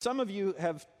Some of you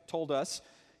have told us,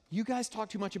 you guys talk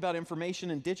too much about information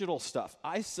and digital stuff.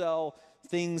 I sell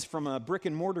things from a brick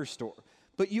and mortar store.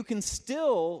 But you can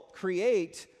still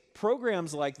create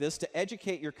programs like this to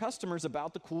educate your customers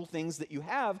about the cool things that you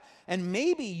have. And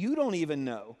maybe you don't even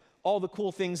know all the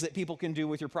cool things that people can do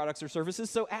with your products or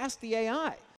services. So ask the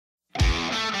AI.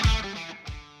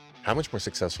 How much more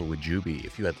successful would you be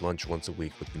if you had lunch once a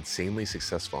week with insanely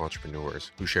successful entrepreneurs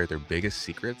who share their biggest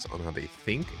secrets on how they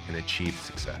think and achieve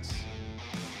success?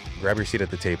 Grab your seat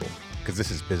at the table, because this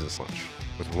is Business Lunch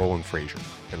with Roland Frazier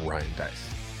and Ryan Deiss.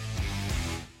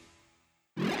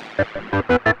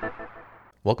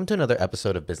 Welcome to another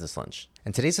episode of Business Lunch.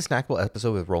 And today's a snackable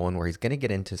episode with Roland where he's going to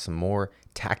get into some more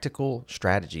tactical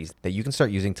strategies that you can start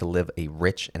using to live a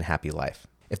rich and happy life.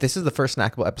 If this is the first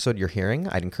snackable episode you're hearing,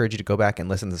 I'd encourage you to go back and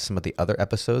listen to some of the other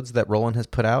episodes that Roland has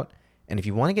put out. And if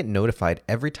you want to get notified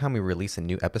every time we release a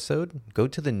new episode, go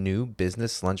to the new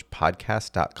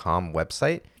businesslunchpodcast.com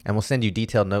website, and we'll send you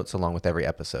detailed notes along with every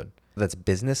episode. That's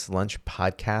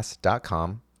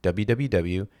businesslunchpodcast.com,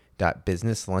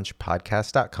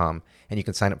 www.businesslunchpodcast.com, and you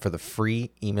can sign up for the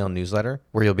free email newsletter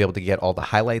where you'll be able to get all the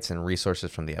highlights and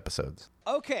resources from the episodes.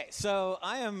 Okay, so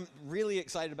I am really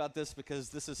excited about this because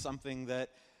this is something that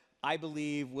I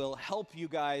believe will help you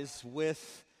guys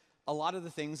with a lot of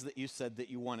the things that you said that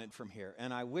you wanted from here.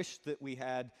 And I wish that we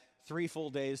had 3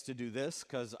 full days to do this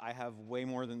because I have way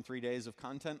more than 3 days of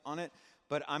content on it.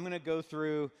 But I'm going to go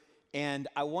through and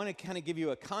I want to kind of give you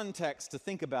a context to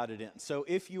think about it in. So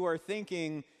if you are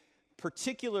thinking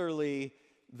particularly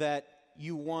that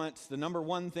you want, the number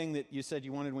one thing that you said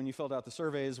you wanted when you filled out the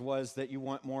surveys was that you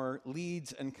want more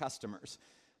leads and customers.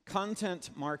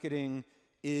 Content marketing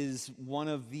is one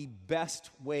of the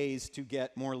best ways to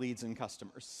get more leads and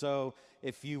customers. So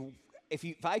if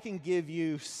I can give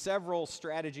you several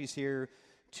strategies here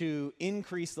to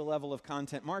increase the level of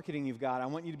content marketing you've got, I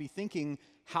want you to be thinking,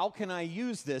 how can I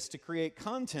use this to create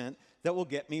content that will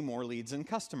get me more leads and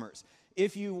customers?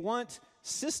 If you want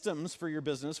systems for your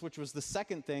business, which was the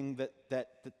second thing that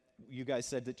you guys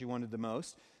said that you wanted the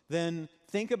most, then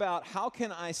think about how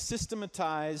can I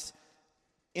systematize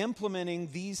implementing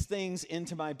these things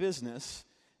into my business.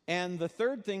 And the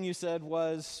third thing you said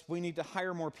was we need to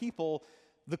hire more people.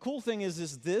 The cool thing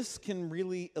is this can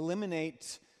really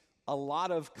eliminate a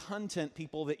lot of content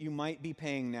people that you might be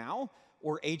paying now,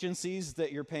 or agencies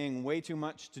that you're paying way too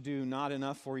much to do not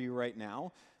enough for you right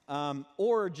now,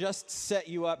 or just set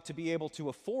you up to be able to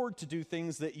afford to do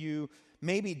things that you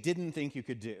maybe didn't think you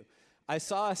could do. I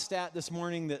saw a stat this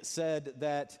morning that said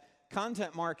that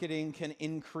content marketing can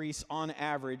increase on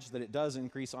average, that it does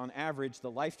increase on average,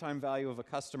 the lifetime value of a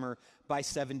customer by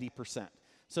 70%.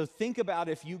 So think about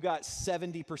if you got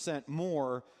 70%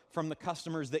 more from the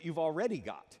customers that you've already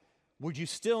got. Would you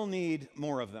still need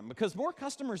more of them? Because more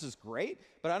customers is great,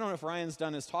 but I don't know if Ryan's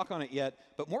done his talk on it yet,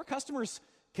 but more customers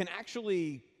can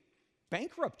actually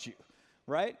bankrupt you,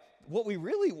 right? What we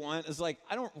really want is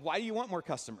why do you want more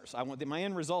customers? My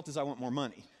end result is I want more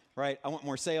money. Right? I want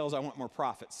more sales, I want more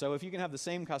profits. So if you can have the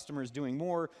same customers doing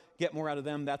more, get more out of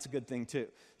them, that's a good thing too.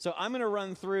 So I'm going to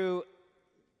run through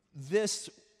this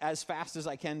as fast as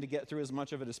I can to get through as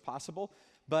much of it as possible.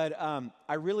 But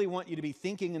I really want you to be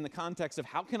thinking in the context of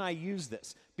how can I use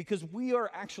this? Because we are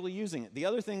actually using it. The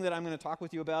other thing that I'm going to talk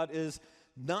with you about is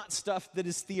not stuff that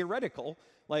is theoretical,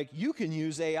 like you can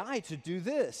use AI to do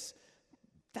this.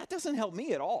 That doesn't help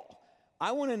me at all.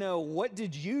 I want to know, what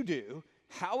did you do?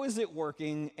 How is it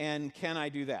working, and can I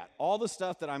do that? All the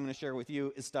stuff that I'm going to share with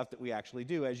you is stuff that we actually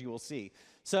do, as you will see.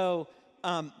 So,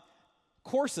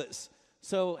 courses.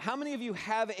 So how many of you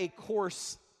have a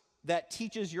course that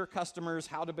teaches your customers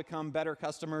how to become better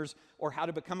customers, or how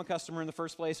to become a customer in the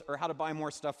first place, or how to buy more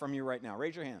stuff from you right now?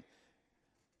 Raise your hand.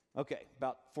 Okay,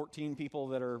 about 14 people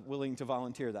that are willing to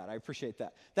volunteer that. I appreciate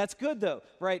that. That's good, though,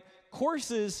 right?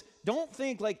 Courses, don't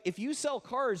think if you sell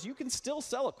cars, you can still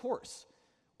sell a course.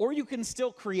 Or you can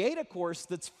still create a course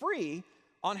that's free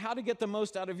on how to get the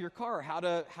most out of your car, how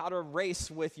to race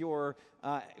with your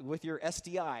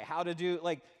SDI, how to do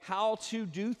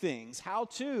things. How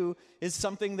to is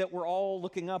something that we're all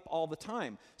looking up all the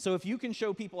time. So if you can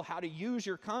show people how to use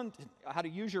your content, how to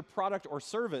use your product or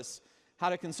service,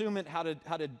 how to consume it, how to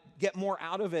get more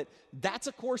out of it, that's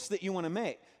a course that you want to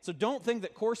make. So don't think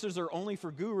that courses are only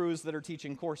for gurus that are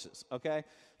teaching courses, okay?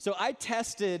 So I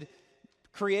tested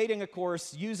creating a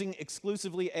course using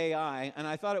exclusively AI, and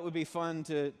I thought it would be fun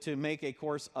to make a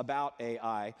course about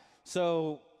AI.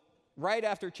 So right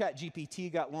after ChatGPT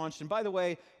got launched, and by the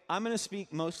way, I'm going to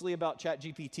speak mostly about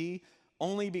ChatGPT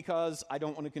only because I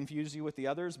don't want to confuse you with the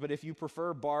others, but if you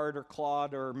prefer Bard or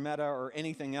Claude or Meta or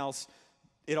anything else,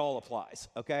 it all applies,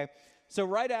 okay? So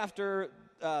right after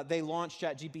they launched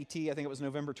ChatGPT, I think it was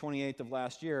November 28th of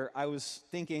last year, I was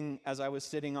thinking as I was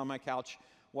sitting on my couch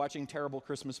watching terrible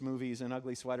Christmas movies and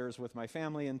ugly sweaters with my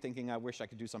family and thinking I wish I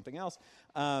could do something else,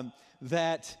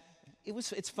 that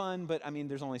it's fun, but I mean,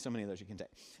 there's only so many of those you can take.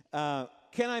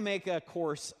 Can I make a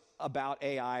course about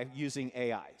AI using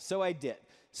AI? So I did.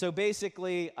 So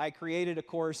basically, I created a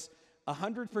course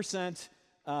 100%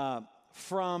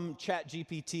 from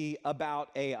ChatGPT about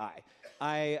AI.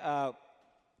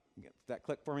 Get that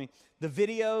click for me. The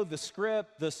video, the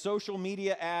script, the social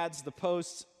media ads, the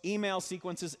posts, email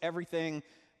sequences, everything,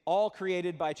 all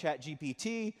created by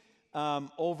ChatGPT.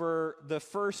 Over the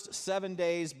first 7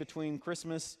 days between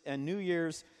Christmas and New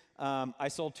Year's, I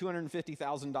sold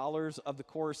 $250,000 of the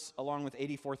course along with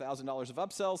 $84,000 of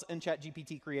upsells, and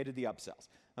ChatGPT created the upsells.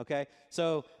 Okay?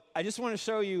 So I just want to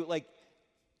show you, like,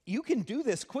 you can do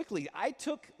this quickly. I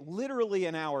took literally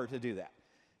an hour to do that.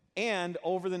 And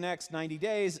over the next 90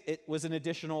 days, it was an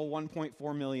additional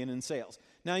 1.4 million in sales.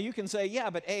 Now you can say, yeah,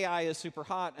 but AI is super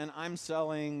hot, and I'm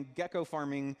selling gecko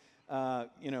farming,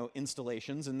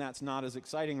 installations, and that's not as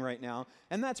exciting right now.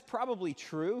 And that's probably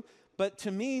true. But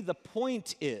to me, the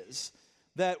point is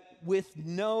that with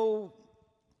no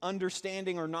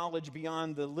understanding or knowledge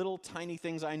beyond the little tiny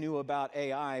things I knew about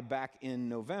AI back in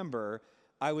November,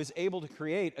 I was able to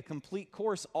create a complete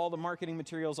course, all the marketing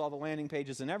materials, all the landing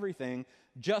pages and everything,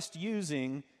 just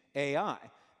using AI.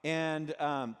 And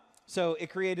so it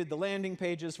created the landing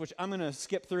pages, which I'm going to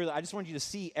skip through. I just want you to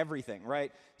see everything,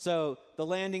 right? So the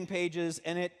landing pages,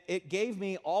 and it gave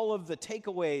me all of the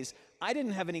takeaways. I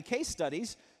didn't have any case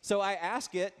studies, so I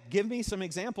asked it, give me some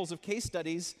examples of case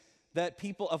studies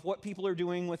of what people are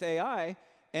doing with AI,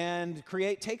 and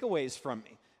create takeaways for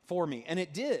me, and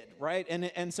it did, right?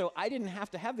 And so I didn't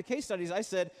have to have the case studies. I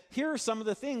said, here are some of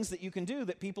the things that you can do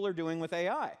that people are doing with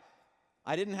AI.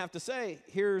 I didn't have to say,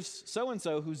 here's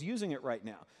so-and-so who's using it right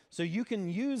now. So you can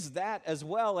use that as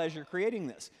well as you're creating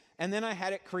this. And then I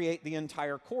had it create the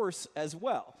entire course as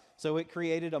well. So it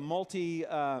created a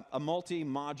multi-module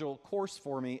course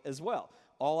for me as well.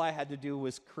 All I had to do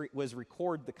was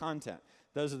record the content.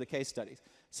 Those are the case studies.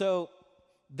 So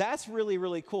that's really,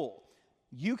 really cool.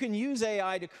 You can use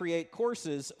AI to create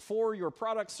courses for your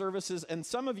product, services, and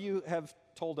some of you have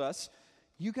told us,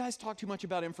 you guys talk too much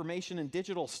about information and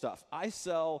digital stuff. I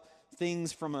sell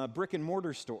things from a brick and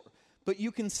mortar store. But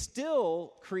you can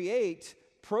still create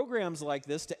programs like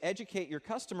this to educate your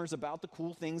customers about the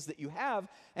cool things that you have,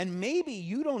 and maybe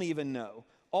you don't even know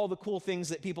all the cool things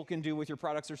that people can do with your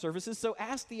products or services, so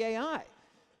ask the AI.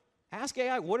 Ask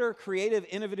AI, what are creative,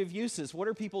 innovative uses? What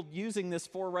are people using this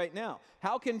for right now?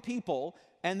 How can people,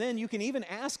 and then you can even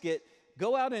ask it,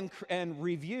 go out and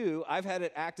review. I've had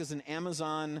it act as an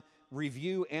Amazon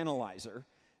review analyzer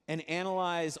and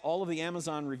analyze all of the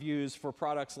Amazon reviews for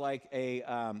products like a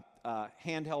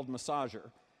handheld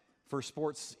massager for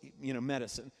sports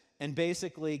medicine, and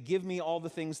basically give me all the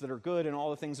things that are good and all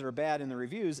the things that are bad in the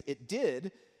reviews. It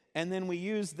did, and then we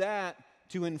used that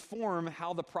to inform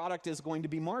how the product is going to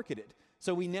be marketed.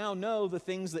 So we now know the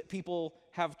things that people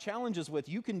have challenges with.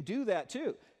 You can do that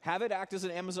too. Have it act as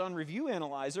an Amazon review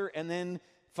analyzer, and then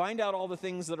find out all the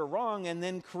things that are wrong, and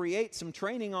then create some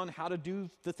training on how to do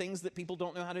the things that people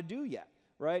don't know how to do yet,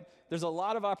 right? There's a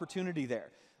lot of opportunity there.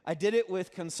 I did it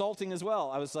with consulting as well.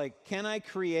 I was like, can I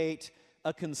create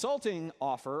a consulting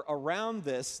offer around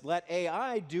this, let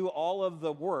AI do all of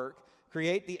the work,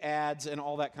 create the ads and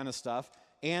all that kind of stuff,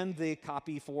 and the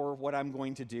copy for what I'm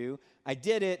going to do. I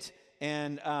did it,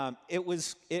 and and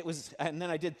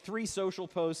then I did 3 social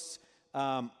posts.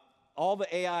 All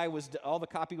the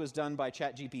copy was done by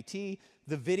ChatGPT.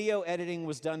 The video editing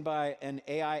was done by an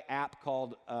AI app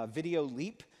called Video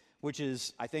Leap, which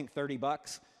is, I think,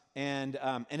 $30. And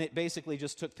it basically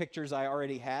just took pictures I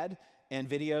already had and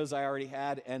videos I already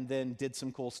had, and then did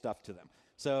some cool stuff to them.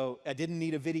 So I didn't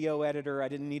need a video editor. I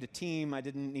didn't need a team. I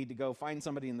didn't need to go find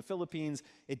somebody in the Philippines.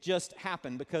 It just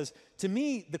happened, because to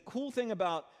me, the cool thing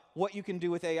about what you can do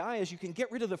with AI is you can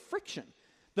get rid of the friction.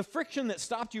 The friction that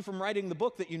stopped you from writing the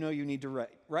book that you know you need to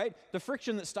write, right? The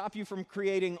friction that stopped you from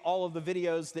creating all of the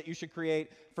videos that you should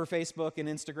create for Facebook and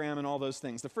Instagram and all those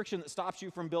things. The friction that stops you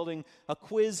from building a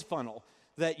quiz funnel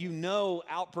that you know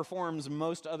outperforms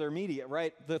most other media,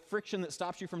 right? The friction that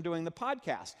stops you from doing the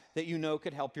podcast that you know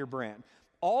could help your brand.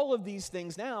 All of these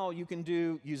things now you can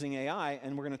do using AI,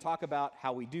 and we're going to talk about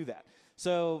how we do that.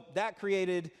 So that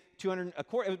created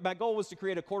my goal was to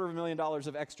create $250,000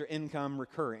 of extra income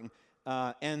recurring.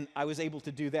 And I was able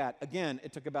to do that. Again,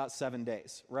 it took about 7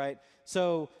 days, right?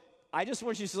 So I just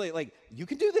want you to say, like, you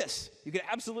can do this. You can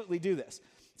absolutely do this.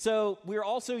 So we're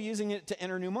also using it to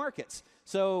enter new markets.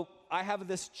 So I have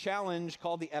this challenge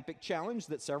called the Epic Challenge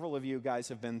that several of you guys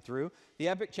have been through. The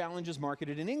Epic Challenge is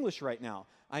marketed in English right now.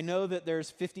 I know that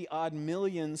there's 50-odd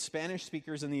million Spanish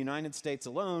speakers in the United States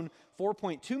alone.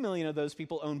 4.2 million of those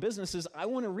people own businesses. I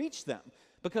want to reach them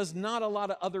because not a lot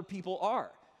of other people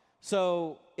are.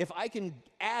 So if I can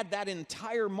add that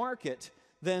entire market,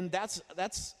 then that's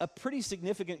a pretty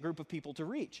significant group of people to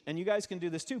reach. And you guys can do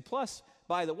this too. Plus,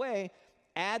 by the way,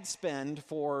 ad spend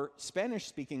for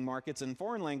Spanish-speaking markets and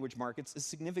foreign language markets is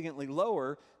significantly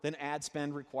lower than ad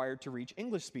spend required to reach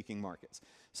English-speaking markets.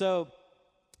 So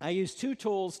I use two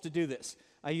tools to do this.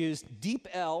 I use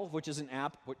DeepL, which is an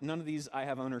app. None of these I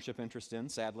have ownership interest in,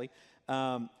 sadly.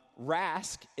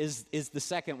 Rask is the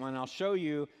second one. I'll show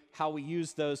you how we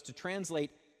use those to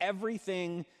translate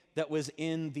everything that was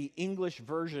in the English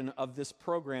version of this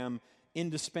program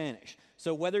into Spanish.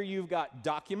 So whether you've got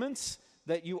documents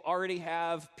that you already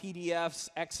have, PDFs,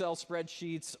 Excel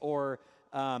spreadsheets, or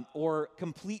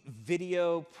complete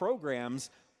video programs,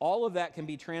 all of that can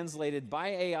be translated by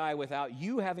AI without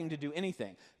you having to do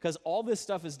anything, because all this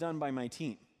stuff is done by my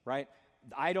team, right?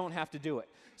 I don't have to do it.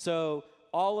 So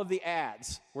all of the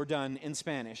ads were done in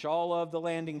Spanish, all of the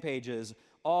landing pages,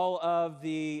 all of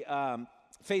the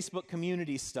Facebook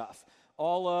community stuff,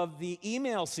 all of the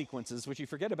email sequences, which you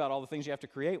forget about all the things you have to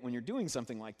create when you're doing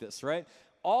something like this, right?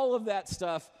 All of that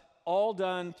stuff, all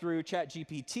done through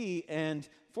ChatGPT, and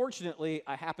fortunately,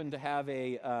 I happen to have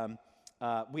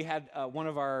we had one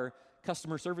of our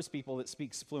customer service people that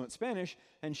speaks fluent Spanish,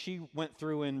 and she went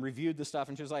through and reviewed the stuff,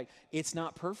 and she was like, it's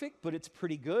not perfect, but it's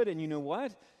pretty good, and you know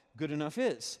what? Good enough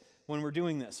is when we're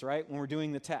doing this, right? When we're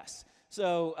doing the tests.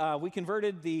 So we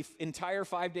converted the entire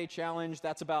 5-day challenge.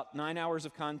 That's about 9 hours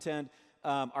of content.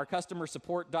 Our customer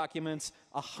support documents,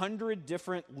 100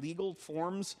 different legal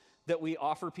forms that we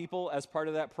offer people as part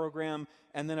of that program,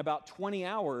 and then about 20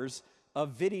 hours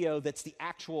of video that's the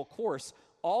actual course.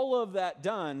 All of that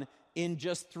done in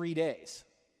just 3 days.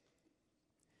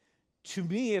 To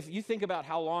me, if you think about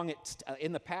how long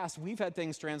in the past, we've had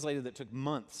things translated that took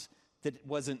months that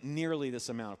wasn't nearly this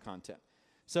amount of content.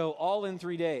 So all in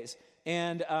 3 days.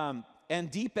 And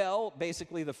DeepL,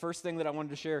 basically the first thing that I wanted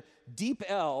to share,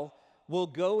 DeepL will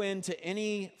go into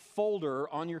any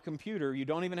folder on your computer. You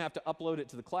don't even have to upload it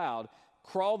to the cloud.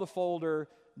 Crawl the folder,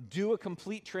 do a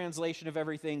complete translation of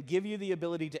everything, give you the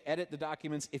ability to edit the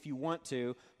documents if you want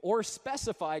to, or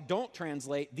specify, don't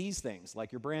translate these things,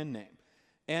 like your brand name.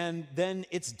 And then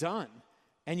it's done.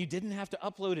 And you didn't have to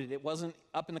upload it. It wasn't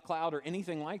up in the cloud or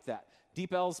anything like that.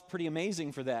 DeepL's pretty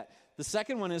amazing for that. The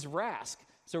second one is Rask.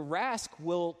 So Rask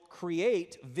will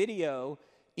create video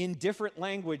in different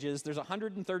languages. There's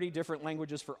 130 different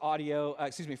languages for audio,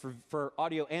 for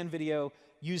audio and video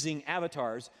using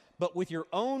avatars, but with your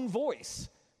own voice,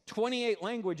 28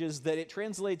 languages that it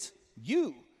translates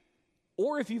you.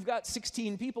 Or if you've got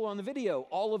 16 people on the video,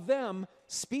 all of them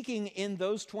speaking in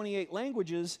those 28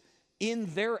 languages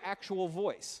in their actual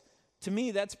voice. To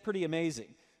me, that's pretty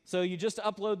amazing. So you just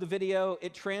upload the video,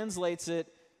 it translates it,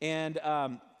 and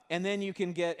then you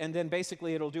can get, and then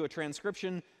basically it'll do a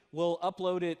transcription. We'll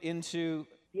upload it into.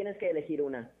 Tienes que elegir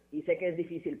una. Y sé que es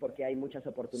difícil porque hay muchas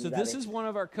oportunidades. So this is one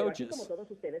of our coaches.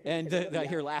 And I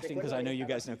hear laughing because I know you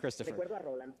guys know Christopher.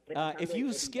 If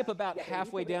you skip about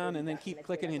halfway down and then keep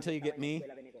clicking until you get me.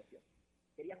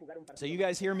 So you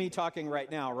guys hear me talking right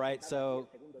now, right? So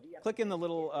click in the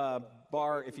little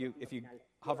bar if you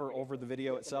hover over the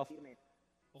video itself.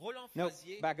 Nope,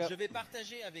 back up. Je vais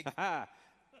partager avec.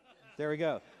 There we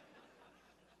go.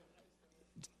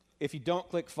 If you don't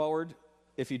click forward,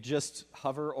 if you just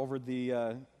hover over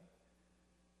the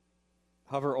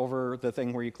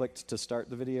thing where you clicked to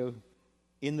start the video,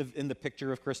 in the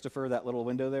picture of Christopher, that little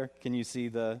window there, can you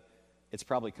see it's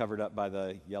probably covered up by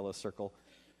the yellow circle.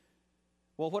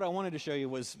 Well, what I wanted to show you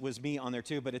was me on there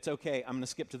too, but it's okay. I'm going to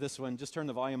skip to this one. Just turn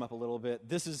the volume up a little bit.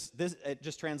 It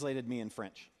just translated me in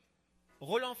French.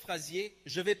 Roland Frasier,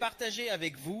 je vais partager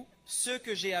avec vous ce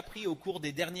que j'ai appris au cours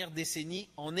des dernières décennies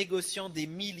en négociant des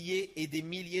milliers et des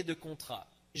milliers de contrats.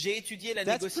 J'ai étudié la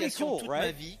négociation toute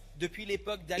ma vie, depuis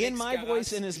l'époque d'Alex In my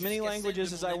voice, in as many jusqu'à celle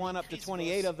languages de as mon I ami want, up to Chris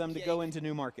 28 of them to Voss, go into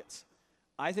new markets.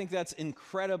 I think that's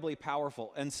incredibly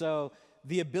powerful. And so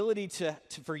the ability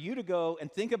for you to go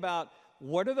and think about,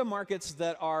 what are the markets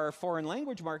that are foreign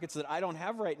language markets that I don't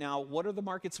have right now? What are the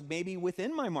markets maybe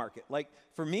within my market? Like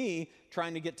for me,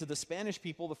 trying to get to the Spanish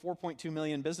people, the 4.2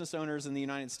 million business owners in the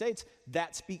United States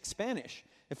that speak Spanish.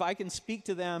 If I can speak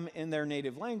to them in their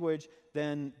native language,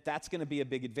 then that's going to be a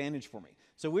big advantage for me.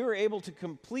 So we were able to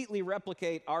completely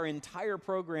replicate our entire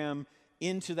program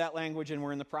into that language, and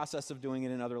we're in the process of doing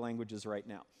it in other languages right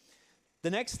now.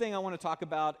 The next thing I want to talk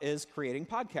about is creating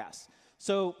podcasts.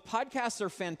 So podcasts are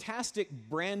fantastic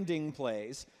branding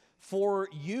plays for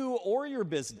you or your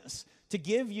business to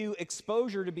give you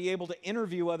exposure to be able to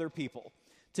interview other people,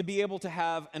 to be able to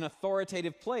have an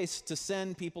authoritative place to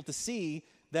send people to see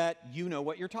that you know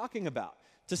what you're talking about,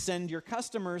 to send your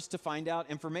customers to find out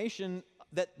information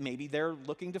that maybe they're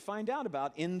looking to find out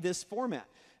about in this format.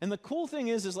 And the cool thing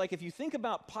is like if you think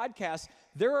about podcasts,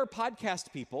 there are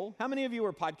podcast people. How many of you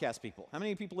are podcast people? How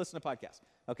many people listen to podcasts?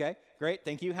 Okay, great,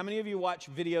 thank you. How many of you watch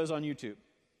videos on YouTube?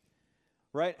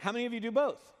 Right? How many of you do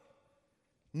both?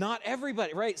 Not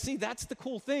everybody, right? See, that's the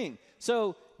cool thing.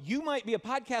 So you might be a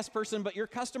podcast person, but your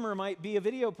customer might be a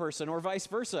video person or vice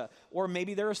versa, or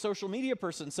maybe they're a social media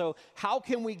person. So how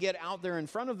can we get out there in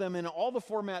front of them in all the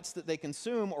formats that they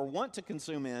consume or want to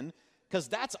consume in? Because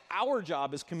that's our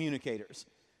job as communicators.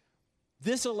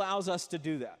 This allows us to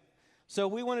do that. So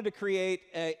we wanted to create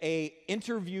a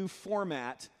interview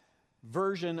format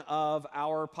version of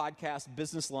our podcast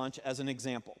Business Lunch as an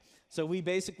example. So we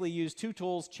basically use two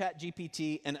tools,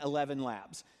 ChatGPT and 11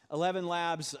 Labs. 11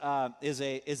 Labs is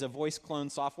a voice clone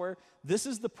software. This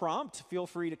is the prompt. Feel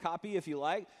free to copy if you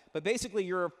like. But basically,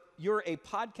 you're a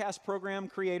podcast program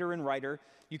creator and writer.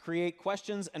 You create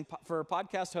questions for a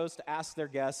podcast host to ask their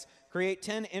guests, create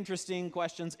 10 interesting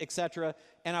questions, etc.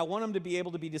 And I want them to be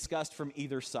able to be discussed from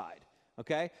either side.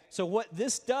 Okay? So what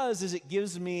this does is it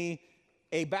gives me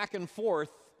a back and forth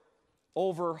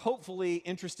over hopefully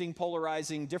interesting,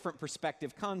 polarizing, different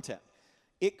perspective content.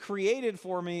 It created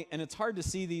for me, and it's hard to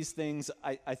see these things,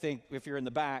 I think, if you're in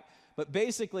the back, but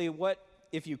basically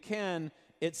if you can,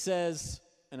 it says,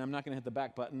 and I'm not going to hit the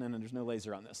back button, and there's no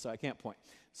laser on this, so I can't point.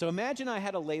 So imagine I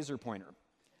had a laser pointer,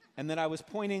 and that I was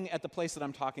pointing at the place that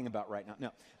I'm talking about right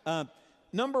now. No.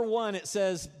 Number one, it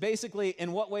says, basically,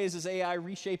 in what ways is AI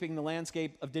reshaping the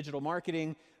landscape of digital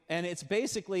marketing? And it's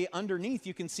basically underneath,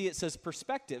 you can see it says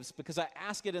perspectives, because I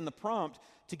ask it in the prompt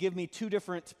to give me two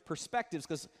different perspectives,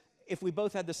 because if we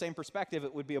both had the same perspective,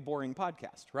 it would be a boring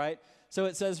podcast, right? So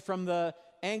it says from the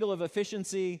angle of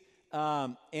efficiency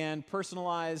and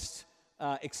personalized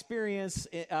experience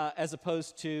as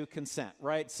opposed to consent,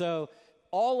 right? So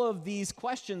all of these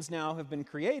questions now have been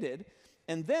created,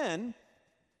 and then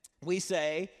we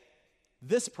say,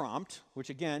 this prompt,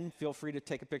 which again, feel free to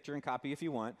take a picture and copy if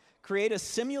you want, create a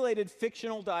simulated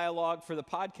fictional dialogue for the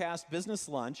podcast Business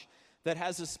Lunch that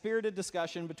has a spirited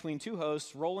discussion between two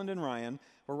hosts, Roland and Ryan,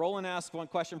 where Roland asks one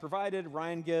question provided,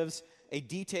 Ryan gives a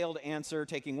detailed answer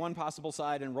taking one possible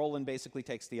side, and Roland basically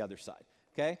takes the other side.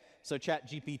 Okay? So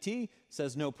ChatGPT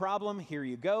says, no problem, here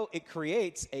you go. It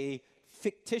creates a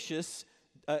fictitious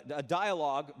a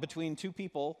dialogue between two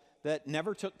people that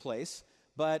never took place,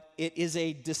 but it is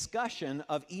a discussion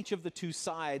of each of the two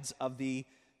sides of the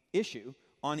issue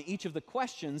on each of the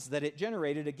questions that it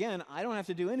generated. Again, I don't have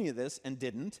to do any of this and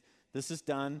didn't. This is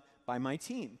done by my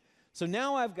team. So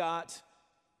now I've got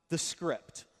the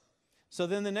script. So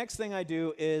then the next thing I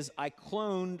do is I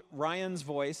cloned Ryan's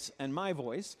voice and my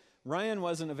voice. Ryan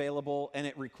wasn't available, and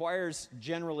it requires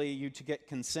generally you to get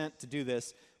consent to do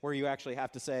this, where you actually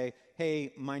have to say,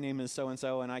 hey, my name is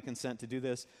so-and-so, and I consent to do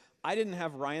this. I didn't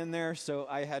have Ryan there, so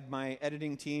I had my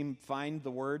editing team find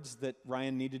the words that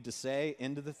Ryan needed to say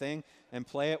into the thing and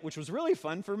play it, which was really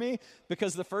fun for me,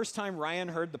 because the first time Ryan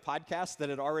heard the podcast that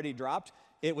had already dropped,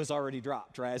 it was already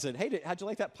dropped, right? I said, hey, how'd you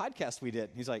like that podcast we did?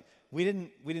 He's like, we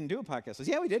didn't do a podcast. I said,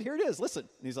 yeah, we did. Here it is. Listen.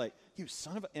 And he's like, you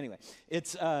son of a... Anyway,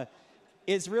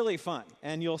 it's really fun,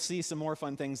 and you'll see some more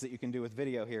fun things that you can do with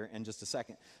video here in just a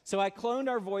second. So I cloned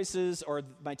our voices, or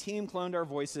my team cloned our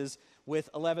voices with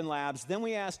 11 Labs. Then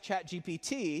we asked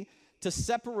ChatGPT to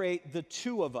separate the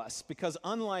two of us, because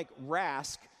unlike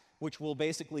Rask, which will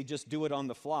basically just do it on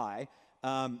the fly,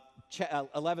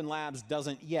 11 Labs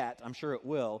doesn't yet, I'm sure it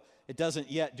will, it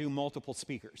doesn't yet do multiple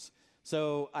speakers.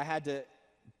 So I had to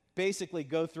basically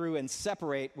go through and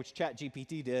separate, which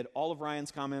ChatGPT did, all of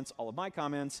Ryan's comments, all of my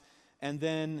comments, and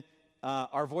then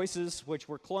our voices, which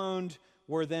were cloned,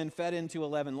 were then fed into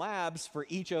 11 Labs for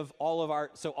each of all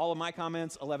of my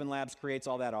comments, 11 Labs creates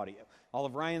all that audio. All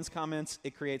of Ryan's comments,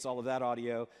 it creates all of that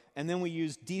audio. And then we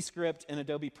use Descript and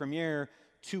Adobe Premiere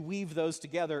to weave those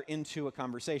together into a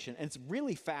conversation. And it's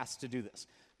really fast to do this.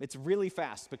 It's really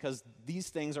fast because these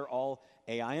things are all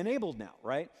AI enabled now,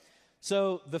 right?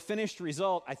 So the finished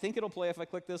result, I think it'll play if I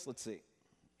click this. Let's see.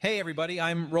 Hey everybody,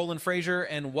 I'm Roland Frazier,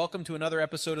 and welcome to another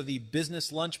episode of the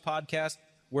Business Lunch Podcast,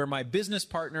 where my business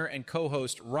partner and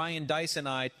co-host Ryan Deiss and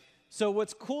I... So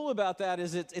what's cool about that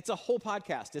is it's a whole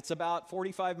podcast. It's about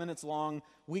 45 minutes long.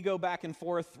 We go back and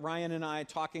forth, Ryan and I,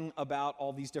 talking about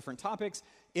all these different topics.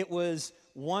 It was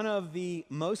one of the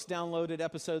most downloaded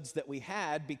episodes that we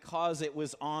had because it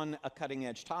was on a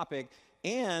cutting-edge topic,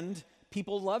 and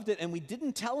people loved it, and we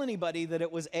didn't tell anybody that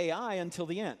it was AI until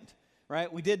the end,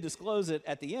 right? We did disclose it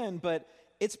at the end, but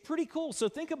it's pretty cool. So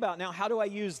think about now, how do I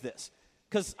use this?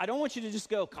 Because I don't want you to just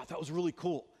go, God, that was really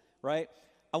cool, right?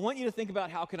 I want you to think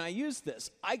about, how can I use this?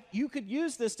 You could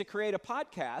use this to create a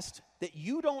podcast that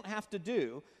you don't have to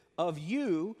do, of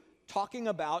you talking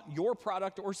about your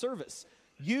product or service,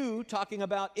 you talking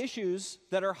about issues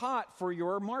that are hot for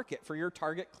your market, for your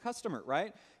target customer,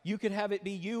 right? You could have it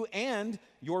be you and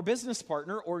your business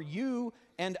partner, or you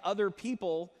and other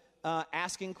people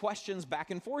asking questions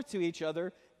back and forth to each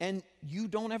other, and you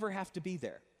don't ever have to be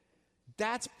there.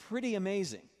 That's pretty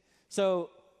amazing.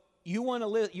 So you want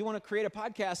to create a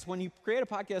podcast. When you create a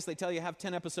podcast, they tell you have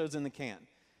 10 episodes in the can.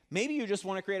 Maybe you just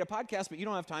want to create a podcast, but you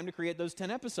don't have time to create those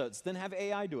 10 episodes. Then have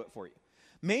AI do it for you.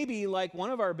 Maybe like one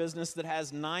of our business that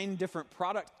has 9 different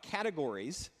product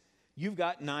categories, you've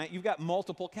got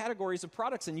multiple categories of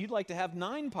products, and you'd like to have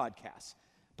 9 podcasts.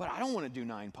 But I don't want to do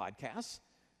 9 podcasts.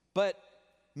 But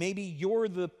maybe you're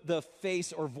the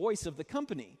face or voice of the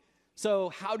company. So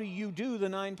how do you do the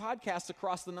 9 podcasts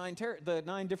across the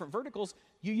 9 different verticals?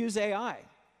 You use AI.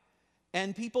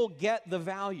 And people get the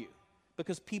value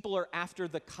because people are after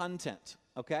the content,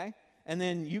 okay? And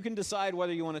then you can decide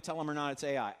whether you want to tell them or not it's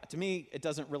AI. To me, it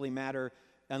doesn't really matter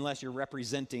unless you're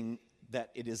representing that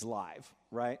it is live,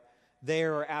 right? They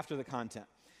are after the content.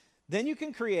 Then you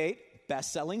can create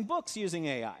best-selling books using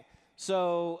AI.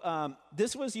 So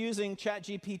this was using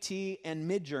ChatGPT and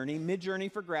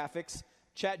Midjourney for graphics,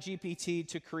 ChatGPT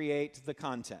to create the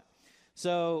content.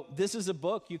 So this is a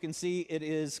book. You can see it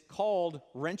is called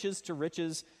Wrenches to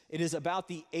Riches. It is about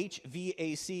the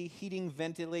HVAC, heating,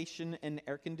 ventilation, and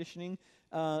air conditioning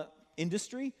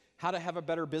industry, how to have a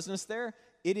better business there.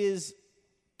 It is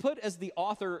put as the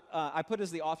author, I put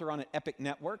as the author on an Epic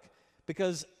Network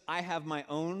because I have my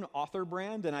own author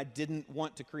brand and I didn't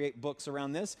want to create books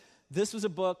around this. This was a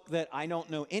book that I don't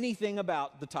know anything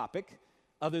about the topic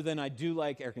other than I do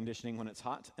like air conditioning when it's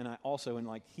hot, and I also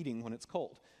like heating when it's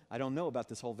cold. I don't know about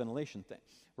this whole ventilation thing,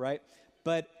 right?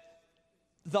 But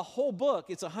the whole book,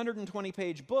 it's a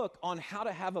 120-page book on how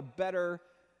to have a better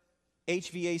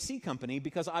HVAC company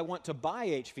because I want to buy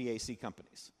HVAC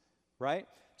companies, right?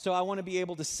 So I want to be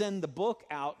able to send the book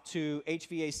out to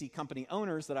HVAC company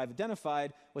owners that I've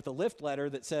identified with a lift letter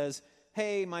that says,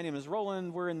 hey, my name is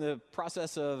Roland. We're in the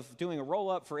process of doing a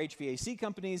roll-up for HVAC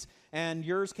companies, and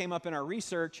yours came up in our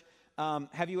research.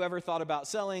 Have you ever thought about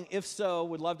selling? If so,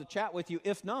 would love to chat with you.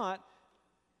 If not,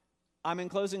 I'm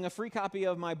enclosing a free copy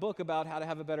of my book about how to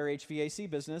have a better HVAC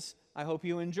business. I hope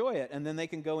you enjoy it. And then they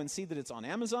can go and see that it's on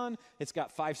Amazon. It's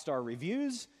got 5-star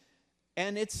reviews,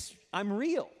 and I'm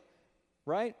real,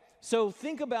 right? So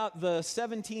think about the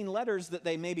 17 letters that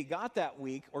they maybe got that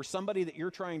week, or somebody that you're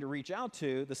trying to reach out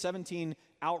to, the 17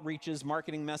 outreaches,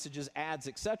 marketing messages, ads,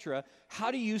 etc.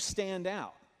 How do you stand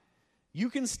out? You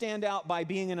can stand out by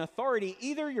being an authority,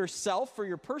 either yourself for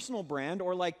your personal brand,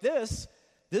 or like this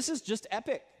is just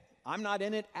epic. I'm not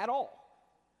in it at all.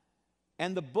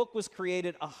 And the book was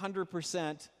created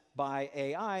 100% by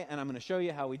AI, and I'm going to show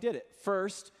you how we did it.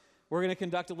 First, we're going to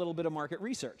conduct a little bit of market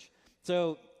research.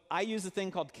 So I use a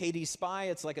thing called KD Spy.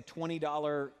 It's like a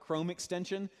 $20 Chrome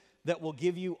extension that will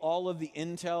give you all of the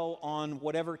intel on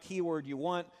whatever keyword you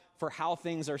want for how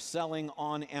things are selling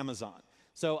on Amazon.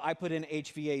 So I put in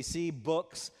HVAC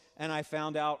books, and I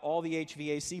found out all the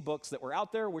HVAC books that were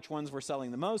out there, which ones were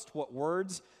selling the most, what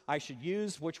words I should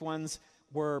use, which ones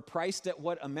were priced at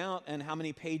what amount, and how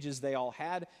many pages they all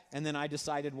had, and then I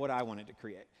decided what I wanted to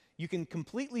create. You can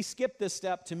completely skip this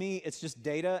step. To me, it's just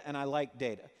data, and I like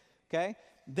data, okay?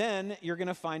 Then you're going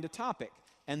to find a topic,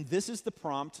 and this is the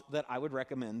prompt that I would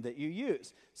recommend that you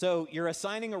use. So you're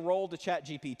assigning a role to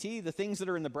ChatGPT. The things that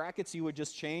are in the brackets you would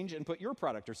just change and put your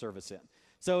product or service in.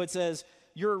 So it says,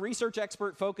 you're a research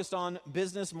expert focused on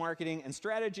business, marketing, and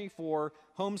strategy for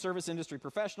home service industry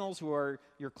professionals who are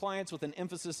your clients, with an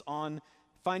emphasis on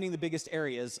finding the biggest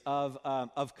areas of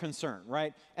concern,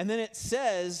 right? And then it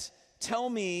says, tell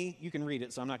me, you can read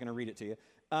it, so I'm not going to read it to you.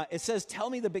 It says, tell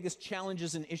me the biggest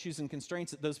challenges and issues and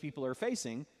constraints that those people are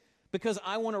facing, because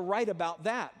I want to write about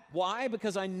that. Why?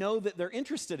 Because I know that they're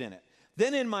interested in it.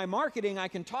 Then in my marketing, I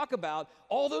can talk about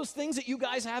all those things that you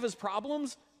guys have as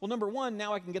problems. Well, number one,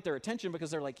 now I can get their attention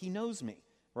because they're like, he knows me,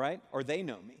 right? Or they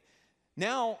know me.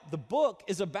 Now, the book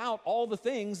is about all the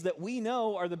things that we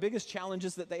know are the biggest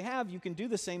challenges that they have. You can do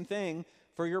the same thing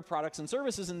for your products and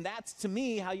services, and that's, to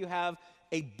me, how you have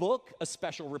a book, a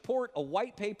special report, a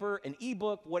white paper, an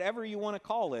ebook, whatever you want to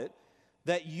call it,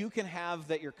 that you can have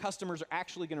that your customers are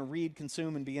actually going to read,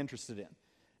 consume, and be interested in.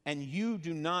 And you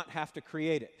do not have to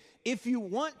create it. If you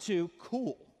want to,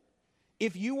 cool.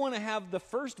 If you want to have the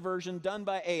first version done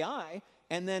by AI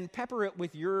and then pepper it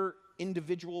with your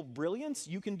individual brilliance,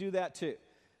 you can do that too.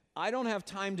 I don't have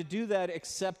time to do that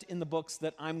except in the books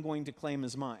that I'm going to claim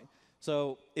as mine.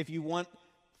 So if you want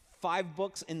 5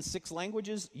 books in 6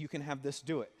 languages, you can have this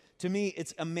do it. To me,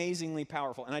 it's amazingly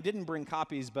powerful. And I didn't bring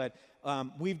copies, but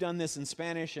we've done this in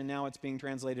Spanish, and now it's being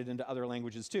translated into other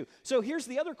languages too. So here's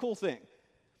the other cool thing.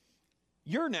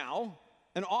 You're now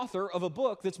an author of a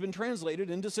book that's been translated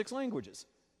into 6 languages.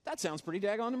 That sounds pretty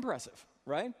daggone impressive,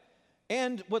 right?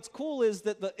 And what's cool is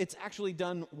that it's actually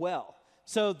done well.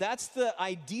 So that's the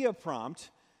idea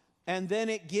prompt, and then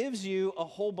it gives you a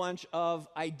whole bunch of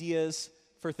ideas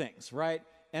for things, right?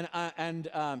 And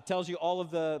tells you all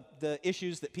of the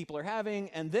issues that people are having,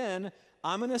 and then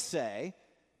I'm going to say,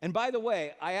 and by the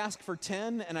way, I asked for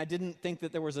 10, and I didn't think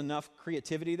that there was enough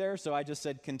creativity there, so I just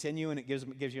said continue, and it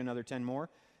gives you another 10 more.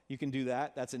 You can do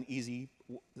that. That's an easy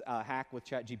hack with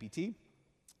ChatGPT.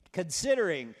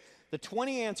 Considering the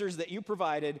 20 answers that you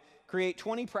provided, create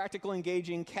 20 practical,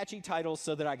 engaging, catchy titles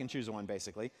so that I can choose one,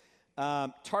 basically,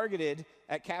 targeted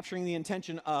at capturing the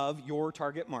intention of your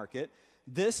target market.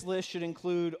 This list should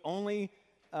include only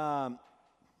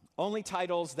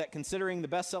titles that, considering the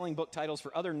best-selling book titles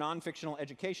for other non-fictional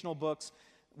educational books,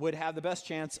 would have the best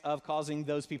chance of causing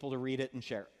those people to read it and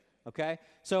share it. Okay?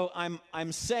 So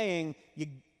I'm saying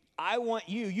I want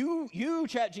you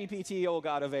ChatGPT, oh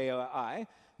God of AI,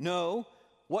 know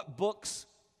what books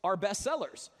are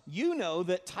bestsellers. You know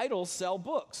that titles sell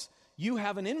books. You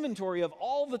have an inventory of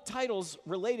all the titles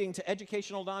relating to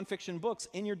educational nonfiction books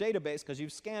in your database because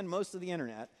you've scanned most of the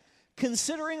internet.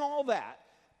 Considering all that,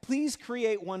 please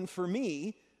create one for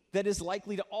me that is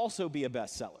likely to also be a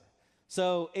bestseller.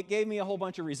 So it gave me a whole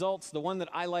bunch of results. The one that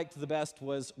I liked the best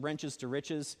was Wrenches to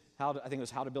Riches. I think it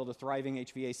was How to Build a Thriving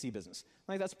HVAC Business.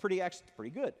 I think that's pretty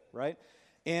good, right?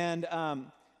 And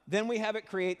then we have it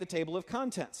create the table of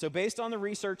contents. So based on the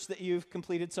research that you've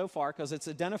completed so far, because it's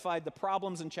identified the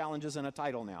problems and challenges in a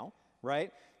title now,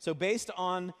 right? So based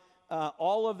on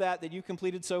all of that you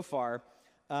completed so far,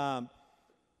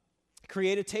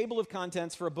 create a table of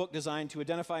contents for a book designed to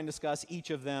identify and discuss each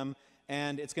of them,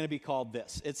 and it's going to be called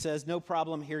this. It says, no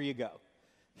problem, here you go.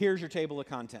 Here's your table of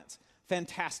contents.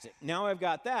 Fantastic. Now I've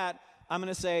got that, I'm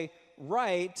going to say,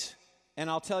 write, and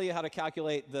I'll tell you how to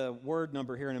calculate the word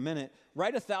number here in a minute.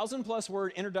 Write 1,000+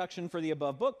 word introduction for the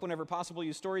above book. Whenever possible,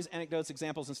 use stories, anecdotes,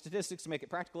 examples, and statistics to make it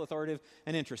practical, authoritative,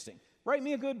 and interesting. Write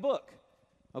me a good book,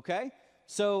 okay?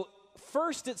 So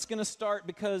first it's going to start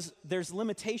because there's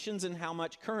limitations in how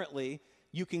much currently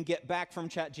you can get back from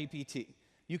ChatGPT.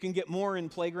 You can get more in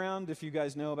Playground if you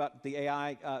guys know about the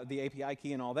AI, the API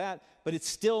key and all that, but it's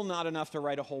still not enough to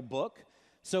write a whole book.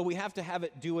 So we have to have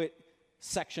it do it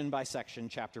section by section,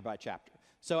 chapter by chapter.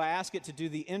 So I ask it to do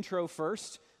the intro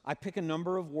first. I pick a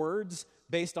number of words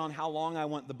based on how long I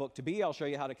want the book to be. I'll show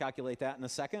you how to calculate that in a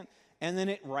second. And then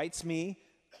it writes me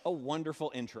a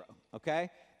wonderful intro, okay?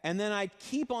 And then I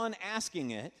keep on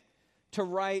asking it to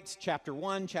write chapter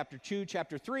 1, chapter 2,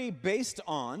 chapter 3 based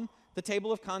on the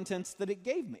table of contents that it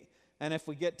gave me. And if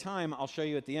we get time, I'll show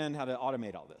you at the end how to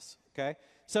automate all this, okay?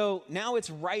 So now it's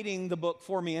writing the book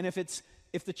for me. And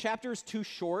if the chapter is too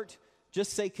short,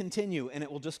 just say continue, and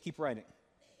it will just keep writing,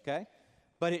 okay?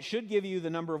 But it should give you the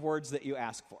number of words that you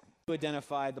ask for. To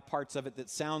identify the parts of it that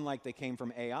sound like they came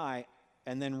from AI,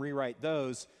 and then rewrite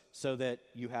those so that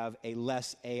you have a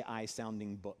less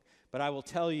AI-sounding book. But I will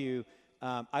tell you,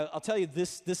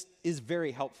 this is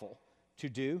very helpful to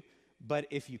do, but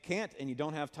if you can't and you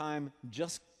don't have time,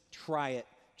 just try it.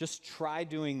 Just try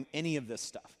doing any of this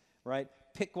stuff, right?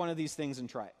 Pick one of these things and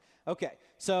try it. Okay,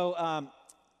 so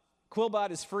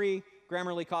Quillbot is free.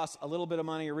 Grammarly costs a little bit of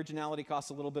money. Originality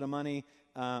costs a little bit of money.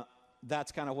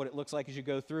 That's kind of what it looks like as you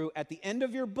go through. At the end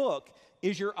of your book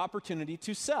is your opportunity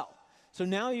to sell. So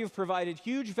now you've provided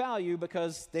huge value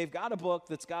because they've got a book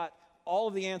that's got all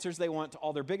of the answers they want to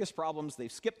all their biggest problems.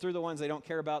 They've skipped through the ones they don't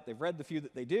care about. They've read the few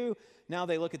that they do. Now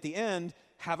they look at the end,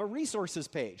 have a resources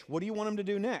page. What do you want them to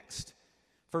do next?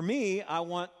 For me, I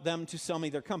want them to sell me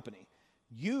their company.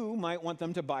 You might want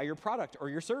them to buy your product or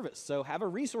your service. So have a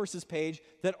resources page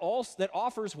that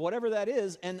offers whatever that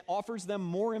is and offers them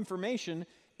more information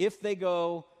if they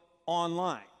go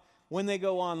online. When they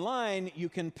go online, you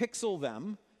can pixel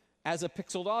them as a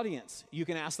pixeled audience. You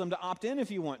can ask them to opt in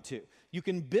if you want to. You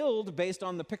can build based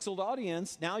on the pixeled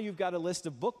audience. Now you've got a list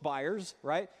of book buyers,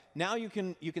 right? Now you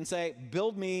can say,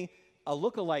 build me a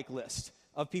lookalike list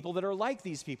of people that are like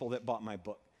these people that bought my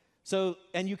book. So,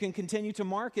 and you can continue to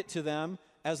market to them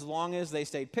as long as they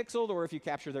stayed pixeled, or if you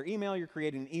capture their email, you're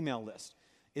creating an email list.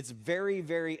 It's very,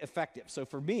 very effective. So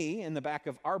for me, in the back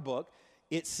of our book,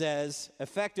 it says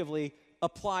effectively,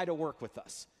 apply to work with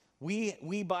us.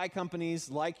 We buy companies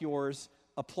like yours,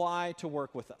 apply to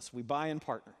work with us. We buy and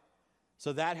partner.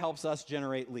 So that helps us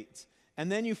generate leads.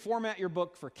 And then you format your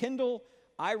book for Kindle.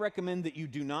 I recommend that you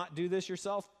do not do this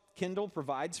yourself. Kindle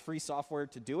provides free software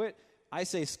to do it. I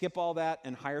say skip all that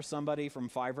and hire somebody from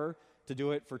Fiverr to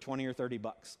do it for 20 or 30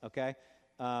 bucks, okay?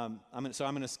 I'm going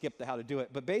to skip the how to do it.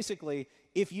 But basically,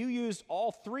 if you used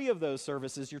all three of those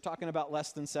services, you're talking about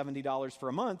less than $70 for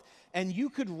a month, and you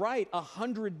could write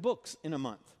 100 books in a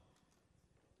month.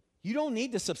 You don't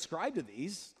need to subscribe to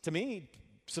these. To me,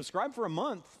 subscribe for a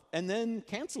month and then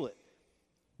cancel it.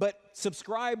 But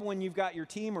subscribe when you've got your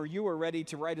team or you are ready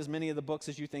to write as many of the books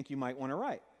as you think you might want to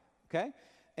write, okay?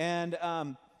 And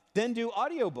then do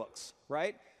audiobooks,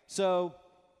 right? So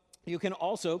you can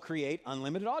also create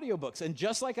unlimited audiobooks. And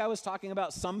just like I was talking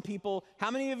about some people, how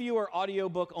many of you are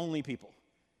audiobook only people?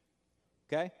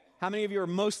 Okay? How many of you are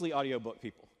mostly audiobook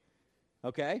people?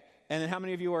 Okay? And then how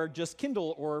many of you are just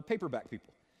Kindle or paperback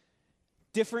people?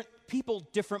 Different people,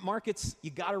 different markets,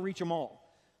 you got to reach them all.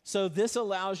 So this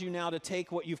allows you now to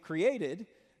take what you've created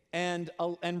and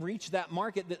reach that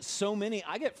market that so many,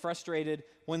 I get frustrated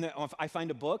when if I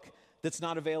find a book that's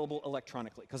not available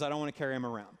electronically because I don't want to carry them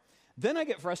around. Then I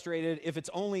get frustrated if it's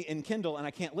only in Kindle and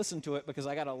I can't listen to it because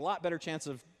I got a lot better chance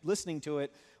of listening to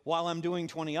it while I'm doing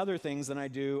 20 other things than I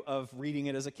do of reading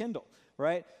it as a Kindle,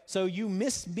 right? So you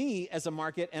miss me as a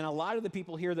market and a lot of the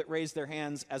people here that raise their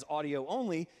hands as audio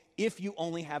only if you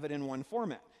only have it in one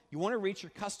format. You want to reach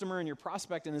your customer and your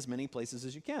prospect in as many places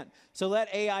as you can. So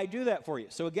let AI do that for you.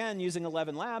 So again, using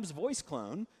 11 Labs Voice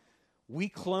Clone, we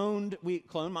cloned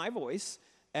my voice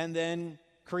and then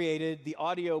created the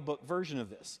audiobook version of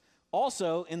this.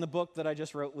 Also, in the book that I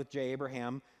just wrote with Jay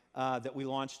Abraham that we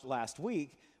launched last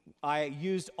week, I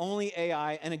used only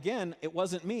AI, and again, it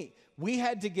wasn't me. We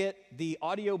had to get the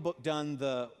audiobook done.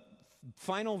 The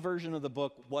final version of the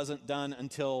book wasn't done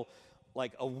until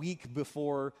like a week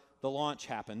before the launch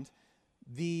happened.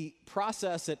 The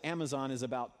process at Amazon is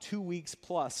about 2 weeks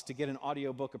plus to get an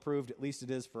audiobook approved, at least it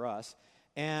is for us.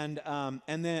 And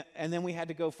then we had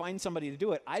to go find somebody to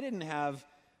do it. I didn't have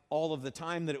all of the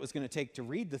time that it was going to take to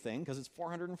read the thing because it's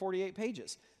 448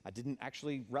 pages. I didn't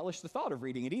actually relish the thought of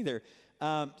reading it either.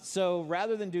 So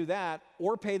rather than do that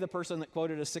or pay the person that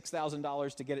quoted us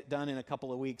 $6,000 to get it done in a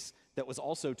couple of weeks that was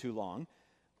also too long,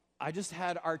 I just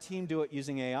had our team do it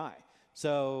using AI.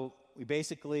 So we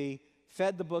basically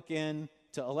fed the book in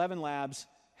to 11 Labs,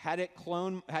 had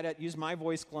it use my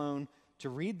voice clone to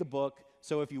read the book.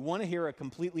 So if you want to hear a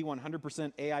completely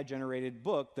 100% AI-generated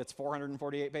book that's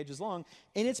 448 pages long,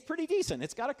 and it's pretty decent.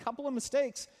 It's got a couple of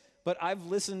mistakes, but I've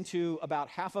listened to about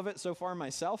half of it so far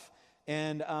myself,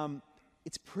 and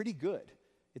it's pretty good.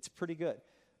 It's pretty good.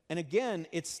 And again,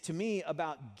 it's, to me,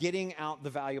 about getting out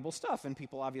the valuable stuff, and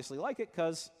people obviously like it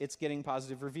because it's getting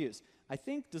positive reviews. I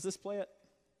think, does this play it?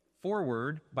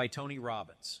 Foreword by Tony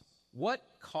Robbins. What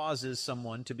causes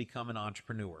someone to become an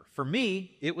entrepreneur? For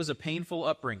me, it was a painful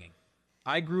upbringing.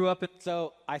 I grew up in...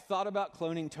 So I thought about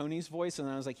cloning Tony's voice, and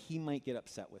I was like, he might get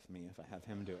upset with me if I have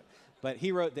him do it. But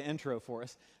he wrote the intro for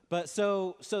us. But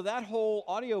so that whole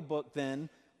audiobook then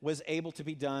was able to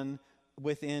be done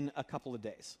within a couple of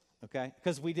days, okay?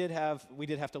 Because we did have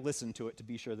to listen to it to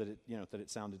be sure that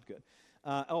it sounded good.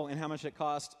 And how much it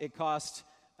cost? It cost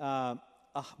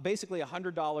basically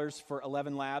 $100 for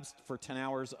 11 Labs for 10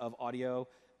 hours of audio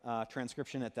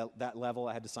transcription at that level.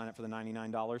 I had to sign up for the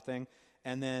 $99 thing.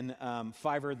 And then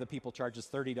Fiverr, the people, charges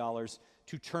 $30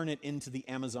 to turn it into the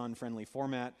Amazon-friendly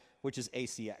format, which is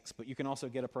ACX. But you can also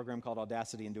get a program called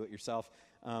Audacity and do it yourself.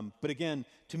 But again,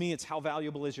 to me, it's how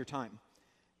valuable is your time.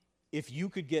 If you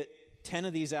could get 10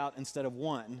 of these out instead of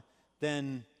one,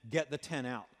 then get the 10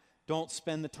 out. Don't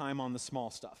spend the time on the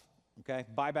small stuff, okay?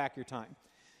 Buy back your time.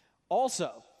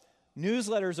 Also,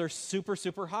 newsletters are super,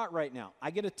 super hot right now.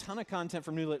 I get a ton of content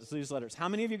from newsletters. How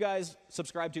many of you guys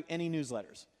subscribe to any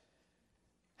newsletters?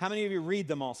 How many of you read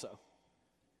them also?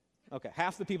 Okay,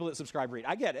 half the people that subscribe read.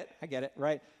 I get it,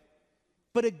 right?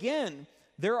 But again,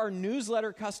 there are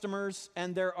newsletter customers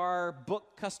and there are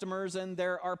book customers and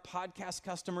there are podcast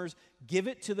customers. Give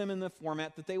it to them in the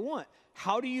format that they want.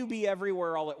 How do you be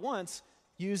everywhere all at once?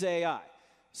 Use AI.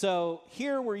 So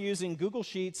here we're using Google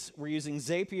Sheets, we're using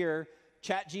Zapier,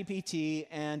 ChatGPT,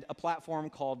 and a platform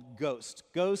called Ghost.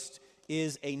 Ghost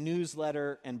is a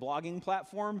newsletter and blogging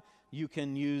platform. You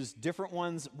can use different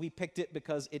ones. We picked it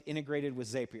because it integrated with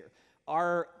Zapier.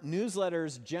 Our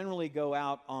newsletters generally go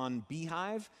out on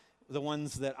Beehive, the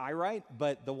ones that I write,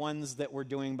 but the ones that we're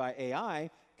doing by AI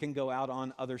can go out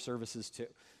on other services too.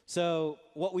 So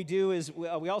what we do is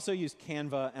we also use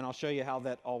Canva, and I'll show you how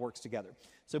that all works together.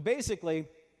 So basically,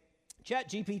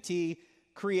 ChatGPT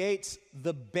creates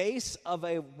the base of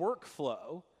a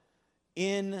workflow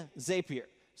in Zapier.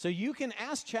 So you can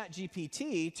ask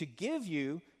ChatGPT to give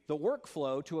you the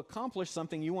workflow to accomplish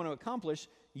something you want to accomplish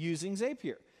using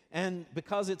Zapier. And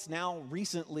because it's now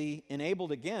recently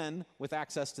enabled again with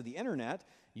access to the internet,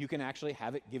 you can actually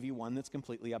have it give you one that's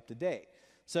completely up to date.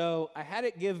 So I had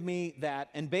it give me that,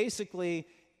 and basically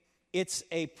it's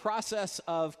a process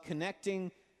of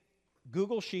connecting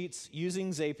Google Sheets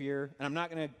using Zapier, and I'm not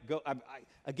going to go,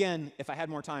 again, if I had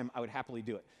more time, I would happily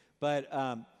do it. But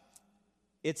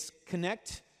it's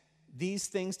connect these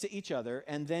things to each other,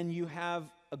 and then you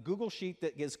have a Google Sheet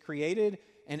that gets created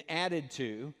and added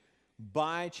to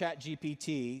by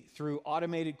ChatGPT through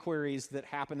automated queries that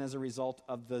happen as a result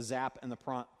of the zap and the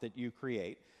prompt that you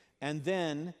create. And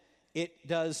then it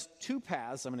does two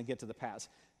paths. I'm going to get to the paths.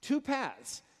 Two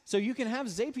paths. So you can have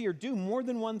Zapier do more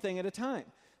than one thing at a time.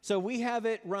 So we have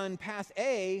it run path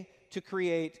A to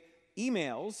create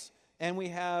emails, and we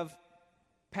have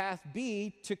path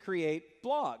B to create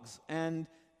blogs. And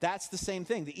that's the same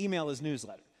thing. The email is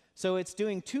newsletter. So it's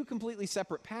doing two completely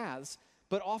separate paths,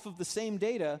 but off of the same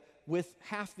data with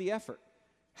half the effort.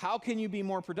 How can you be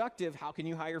more productive? How can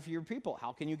you hire fewer people?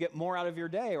 How can you get more out of your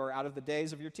day or out of the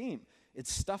days of your team?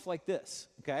 It's stuff like this,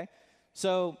 okay?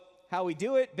 So how we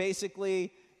do it,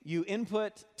 basically, you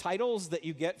input titles that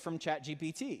you get from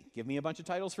ChatGPT. Give me a bunch of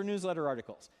titles for newsletter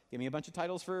articles. Give me a bunch of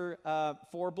titles for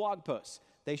blog posts.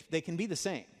 They can be the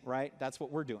same, right? That's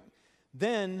what we're doing.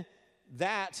 Then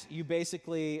that you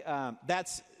basically,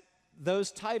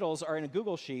 those titles are in a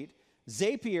Google Sheet.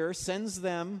 Zapier sends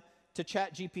them to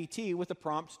ChatGPT with a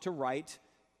prompt to write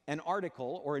an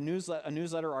article or a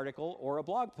newsletter article or a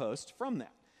blog post from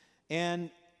that. And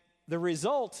the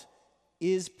result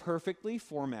is perfectly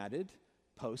formatted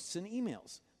posts and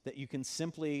emails that you can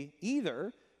simply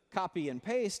either copy and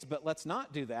paste, but let's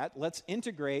not do that. Let's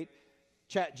integrate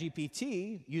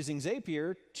ChatGPT using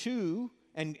Zapier to,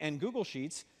 and Google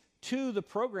Sheets, to the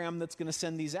program that's going to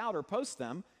send these out or post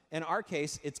them. In our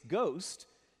case, it's Ghost,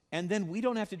 and then we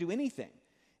don't have to do anything.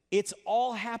 It's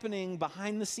all happening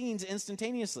behind the scenes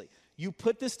instantaneously. You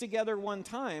put this together one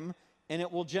time, and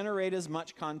it will generate as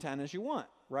much content as you want,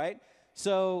 right?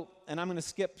 So, and I'm going to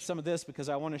skip some of this because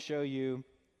I want to show you,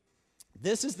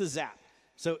 this is the Zap.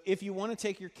 So if you want to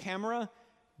take your camera,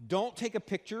 don't take a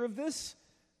picture of this.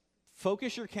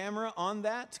 Focus your camera on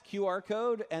that QR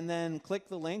code and then click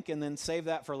the link and then save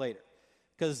that for later,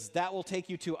 because that will take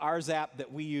you to our Zap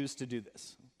that we use to do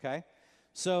this, okay?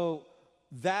 So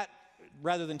that,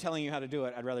 rather than telling you how to do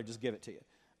it, I'd rather just give it to you,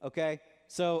 okay?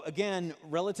 So again,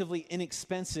 relatively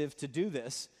inexpensive to do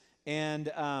this,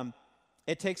 and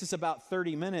it takes us about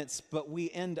 30 minutes, but we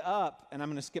end up, and I'm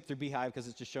going to skip through Beehive because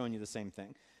it's just showing you the same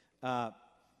thing.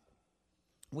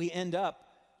 We end up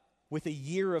with a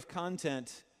year of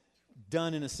content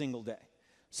done in a single day.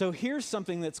 So here's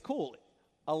something that's cool.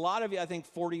 A lot of you, I think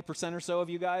 40% or so of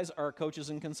you guys are coaches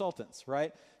and consultants,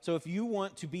 right? So if you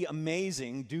want to be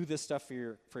amazing, do this stuff for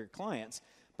your clients.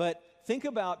 But think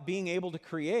about being able to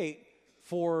create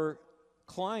for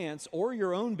clients or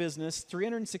your own business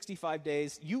 365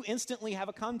 days. You instantly have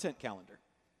a content calendar.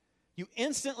 You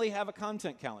instantly have a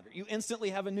content calendar. You instantly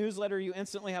have a newsletter. You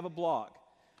instantly have a blog.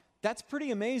 That's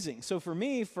pretty amazing. So for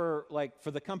me, for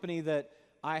the company that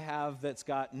I have that's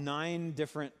got 9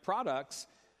 different products,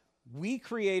 we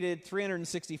created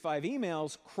 365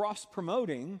 emails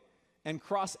cross-promoting and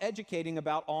cross-educating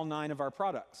about all 9 of our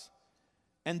products.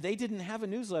 And they didn't have a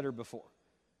newsletter before.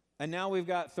 And now we've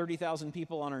got 30,000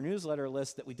 people on our newsletter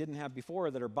list that we didn't have before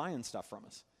that are buying stuff from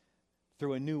us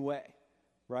through a new way,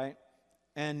 right?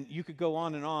 And you could go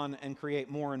on and create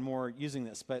more and more using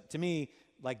this. But to me,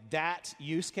 like that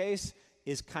use case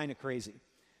is kind of crazy.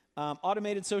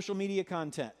 Automated social media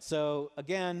content. So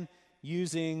again,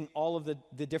 using all of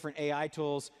the different AI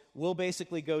tools, we'll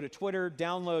basically go to Twitter,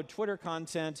 download Twitter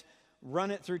content,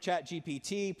 run it through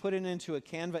ChatGPT, put it into a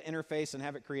Canva interface, and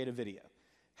have it create a video.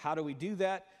 How do we do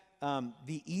that?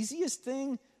 The easiest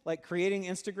thing, like creating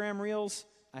Instagram Reels,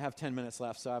 I have 10 minutes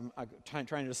left, so I'm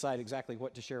trying to decide exactly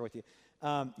what to share with you.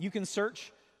 You can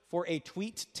search for a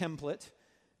tweet template,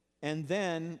 and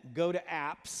then go to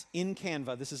apps in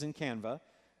Canva. This is in Canva.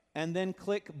 And then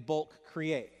click bulk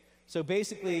create. So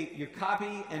basically, you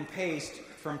copy and paste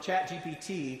from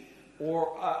ChatGPT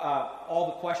or all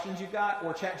the questions you've got,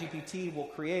 or ChatGPT will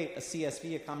create a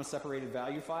CSV, a comma separated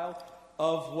value file,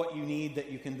 of what you need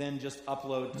that you can then just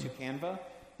upload to Canva.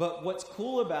 But what's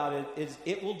cool about it is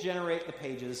it will generate the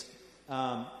pages,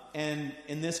 and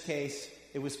in this case,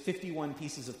 it was 51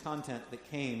 pieces of content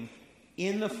that came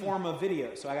in the form of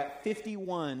video. So I got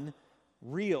 51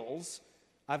 reels.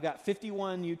 I've got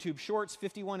 51 YouTube Shorts,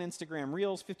 51 Instagram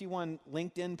Reels, 51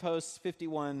 LinkedIn posts,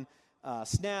 51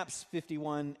 Snaps,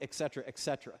 51, et cetera,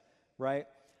 right?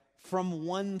 From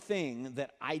one thing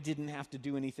that I didn't have to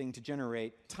do anything to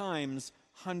generate, times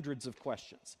hundreds of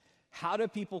questions. How do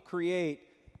people create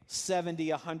 70,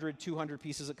 100, 200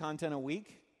 pieces of content a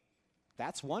week?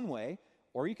 That's one way.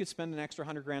 Or you could spend an extra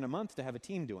 $100,000 a month to have a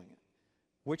team doing it.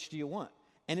 Which do you want?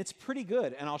 And it's pretty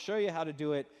good. And I'll show you how to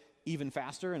do it even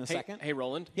faster in a second. Hey,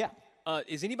 Roland. Yeah.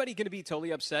 Is anybody going to be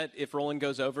totally upset if Roland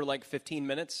goes over like 15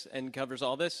 minutes and covers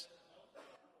all this?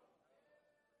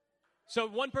 So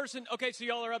one person, okay, so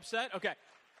y'all are upset? Okay.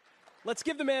 Let's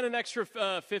give the man an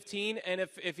extra 15, and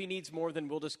if he needs more, then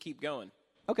we'll just keep going.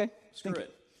 Okay. Screw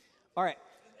it. All right.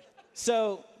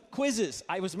 So quizzes.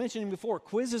 I was mentioning before,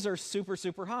 quizzes are super,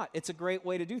 super hot. It's a great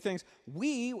way to do things.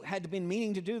 We had been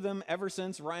meaning to do them ever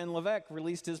since Ryan Levesque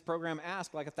released his program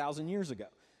Ask like 1,000 years ago.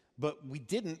 But we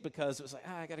didn't because it was like,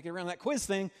 I got to get around that quiz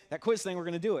thing. That quiz thing, we're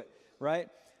going to do it, right?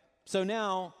 So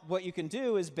now what you can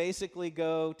do is basically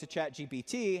go to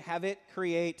ChatGPT, have it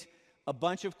create a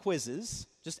bunch of quizzes.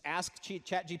 Just ask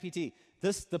ChatGPT.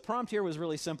 The prompt here was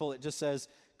really simple. It just says,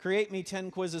 create me 10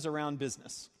 quizzes around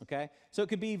business, okay? So it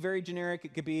could be very generic.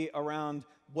 It could be around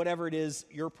whatever it is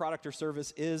your product or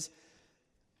service is.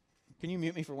 Can you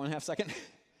mute me for 1.5 seconds?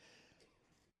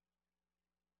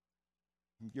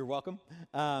 You're welcome.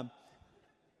 And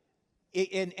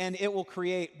it will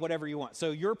create whatever you want. So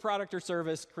your product or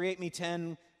service, create me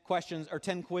 10 questions or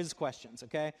 10 quiz questions,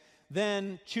 okay?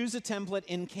 Then choose a template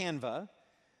in Canva.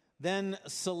 Then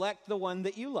select the one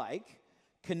that you like.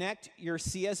 Connect your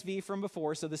CSV from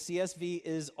before. So the CSV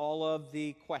is all of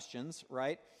the questions,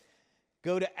 right?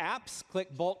 Go to apps,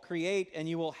 click bulk create, and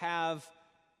you will have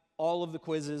all of the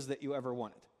quizzes that you ever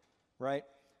wanted, right?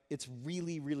 It's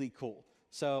really, really cool.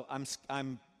 So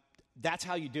that's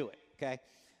how you do it, okay?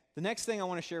 The next thing I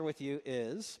want to share with you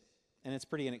is, and it's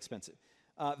pretty inexpensive,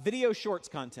 video shorts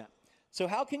content. So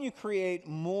how can you create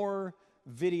more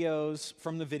videos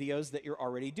from the videos that you're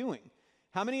already doing?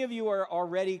 How many of you are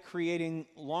already creating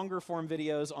longer form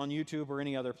videos on YouTube or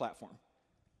any other platform?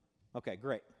 Okay,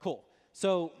 great, cool.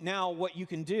 So now what you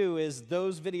can do is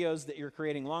those videos that you're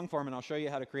creating long form, and I'll show you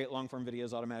how to create long form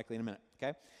videos automatically in a minute,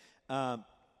 okay?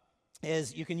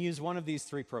 Is you can use one of these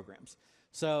 3 programs.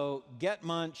 So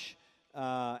GetMunch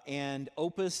and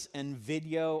Opus and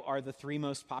Video are the 3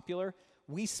 most popular.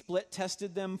 We split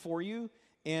tested them for you,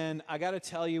 and I got to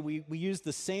tell you, we used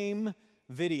the same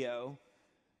video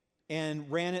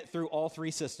and ran it through all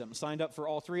 3 systems. Signed up for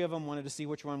all 3 of them, wanted to see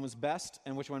which one was best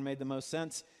and which one made the most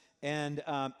sense. And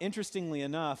interestingly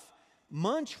enough,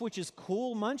 Munch, which is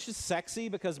cool, Munch is sexy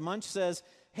because Munch says,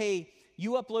 hey,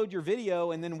 you upload your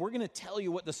video, and then we're going to tell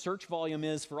you what the search volume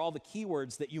is for all the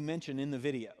keywords that you mention in the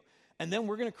video. And then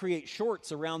we're going to create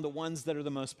shorts around the ones that are the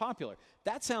most popular.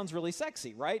 That sounds really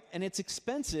sexy, right? And it's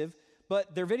expensive,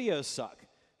 but their videos suck.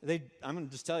 I'm going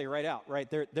to just tell you right out, right?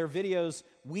 Their videos,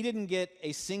 we didn't get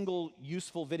a single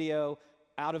useful video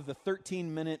out of the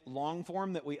 13-minute long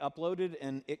form that we uploaded,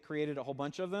 and it created a whole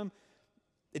bunch of them.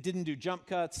 It didn't do jump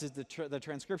cuts. The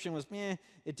transcription was meh.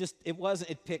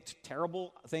 It picked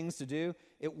terrible things to do.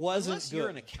 It wasn't Unless good. You're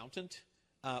an accountant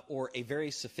or a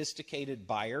very sophisticated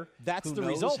buyer. That's who the knows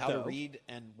result, how though. to read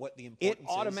and what the importance It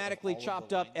automatically is of all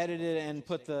chopped of up, the lines edited, of and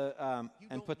put the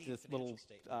little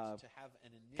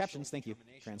captions. Thank you,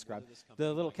 transcribe.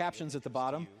 The little captions at the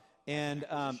bottom. And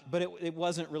but it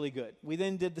wasn't really good. We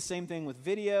then did the same thing with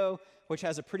video, which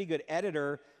has a pretty good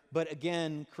editor, but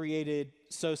again created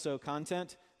so-so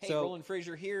content. Hey, so Roland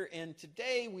Fraser here, and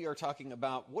today we are talking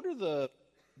about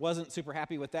wasn't super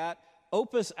happy with that.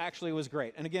 Opus actually was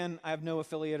great. And again, I have no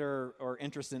affiliate or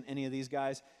interest in any of these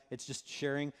guys. It's just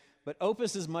sharing. But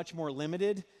Opus is much more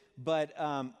limited, but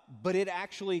it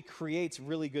actually creates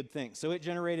really good things. So it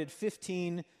generated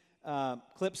 15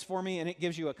 clips for me, and it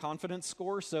gives you a confidence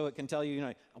score, so it can tell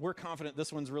you, we're confident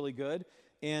this one's really good.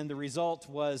 And the result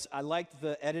was I liked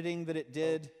the editing that it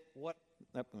did. Let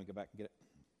me go back and get it.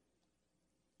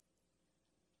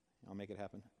 I'll make it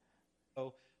happen.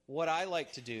 So what I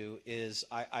like to do is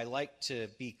I like to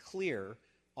be clear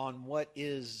on what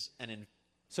is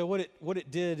So what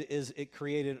it did is it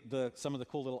created some of the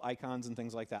cool little icons and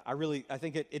things like that. I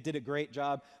think it did a great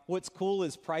job. What's cool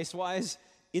is price-wise,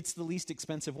 it's the least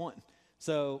expensive one.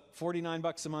 So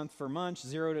 $49 a month for Munch,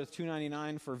 $0 to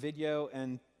 $2.99 for video,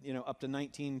 and up to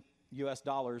 $19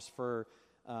 for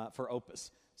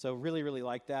Opus. So really, really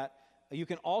like that. You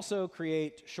can also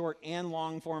create short and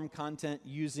long form content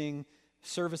using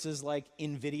services like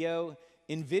InVideo.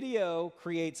 InVideo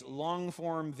creates long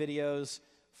form videos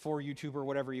for YouTube or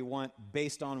whatever you want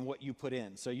based on what you put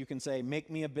in. So you can say, make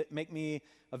me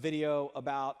a video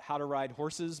about how to ride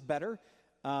horses better,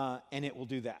 and it will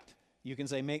do that. You can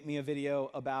say, make me a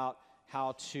video about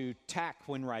how to tack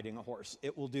when riding a horse.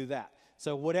 It will do that.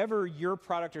 So whatever your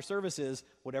product or service is,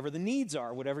 whatever the needs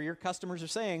are, whatever your customers are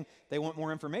saying they want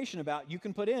more information about, you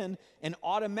can put in and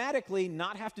automatically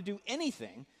not have to do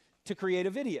anything to create a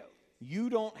video.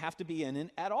 You don't have to be in it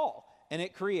at all. And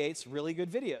it creates really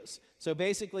good videos. So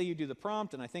basically you do the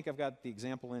prompt, and I think I've got the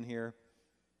example in here.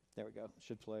 There we go,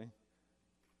 should play.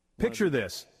 Picture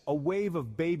this, a wave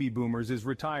of baby boomers is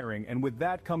retiring, and with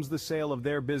that comes the sale of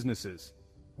their businesses.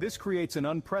 This creates an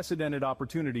unprecedented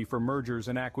opportunity for mergers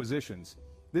and acquisitions.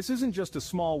 This isn't just a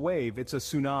small wave, it's a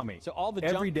tsunami. So all the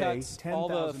Every jump day, cuts, 10,000 all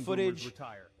the boomers footage,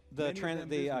 retire.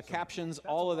 the captions,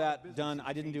 all of that done.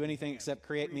 I didn't do anything except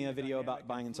create me a video about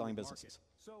buying and selling businesses.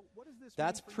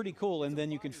 That's pretty cool, and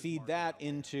then you can feed that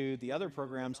into the other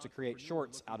programs to create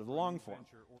shorts out of the long form,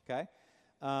 okay?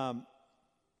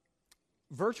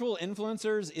 Virtual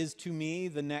influencers is, to me,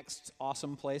 the next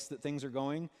awesome place that things are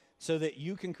going, so that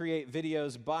you can create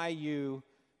videos by you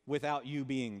without you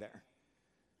being there.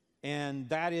 And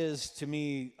that is, to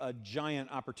me, a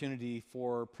giant opportunity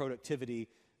for productivity.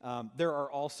 There are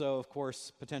also, of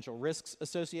course, potential risks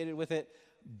associated with it.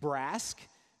 Brask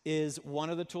is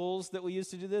one of the tools that we use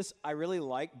to do this. I really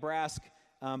like Brask.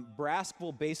 Brask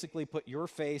will basically put your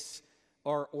face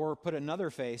or put another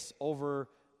face over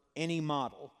any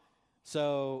model.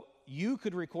 So you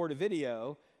could record a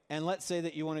video, and let's say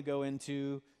that you want to go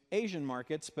into Asian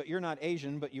markets, but you're not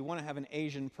Asian, but you want to have an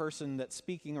Asian person that's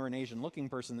speaking, or an Asian-looking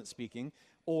person that's speaking,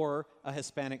 or a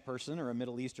Hispanic person, or a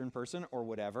Middle Eastern person, or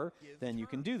whatever, then you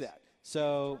can do that.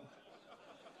 So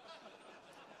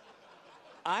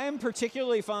I am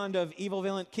particularly fond of Evil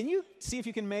Villain. Can you see if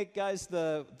you can make, guys,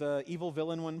 the Evil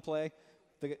Villain one play?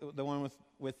 The one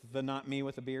with the not me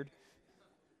with the beard?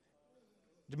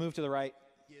 To move to the right.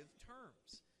 Give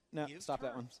terms. No, Give stop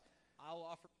terms. that one. I'll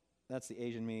offer. That's the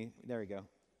Asian me. There we go.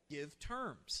 Give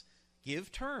terms.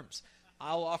 Give terms.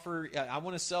 I'll offer. I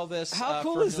want to sell this How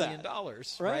cool for is $1 million,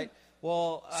 that? right?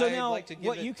 Well, So I'd now, like to give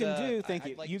what it, you can do,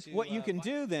 what you can buy-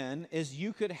 do then is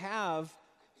you could have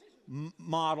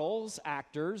models,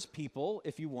 actors, people,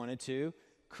 if you wanted to,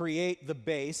 create the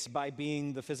base by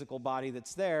being the physical body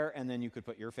that's there, and then you could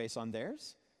put your face on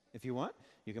theirs, if you want.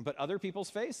 You can put other people's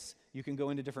face. You can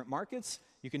go into different markets.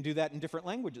 You can do that in different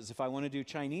languages. If I want to do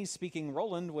Chinese-speaking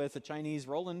Roland with a Chinese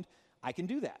Roland, I can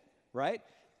do that, right?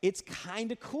 It's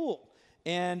kind of cool.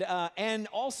 And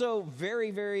also very,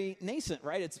 very nascent,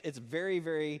 right? It's very,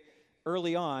 very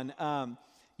early on.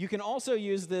 You can also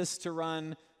use this to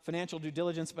run financial due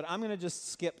diligence, but I'm going to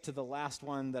just skip to the last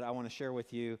one that I want to share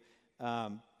with you.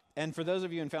 And for those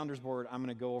of you in Founders Board, I'm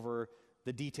going to go over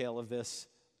the detail of this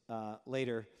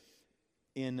later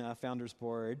in Founders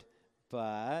Board.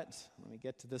 But let me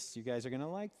get to this. You guys are going to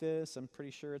like this. I'm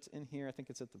pretty sure it's in here. I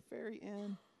think it's at the very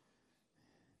end.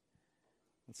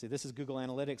 Let's see, this is Google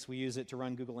Analytics. We use it to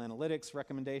run Google Analytics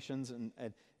recommendations, and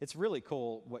it's really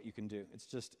cool what you can do. It's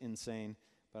just insane.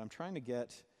 But I'm trying to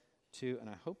get to, and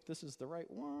I hope this is the right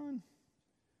one.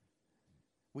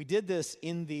 We did this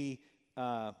in the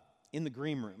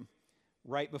green room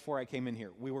right before I came in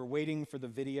here. We were waiting for the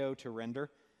video to render,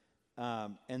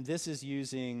 and this is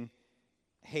using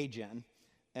HeyGen.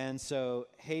 And so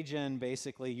HeyGen,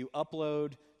 basically, you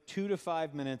upload 2 to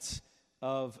 5 minutes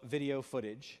of video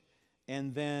footage,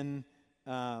 and then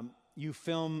you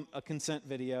film a consent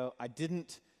video. I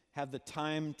didn't have the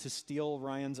time to steal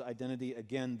Ryan's identity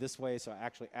again this way, so I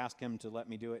actually asked him to let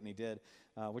me do it, and he did,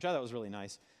 which I thought was really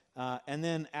nice. And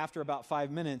then after about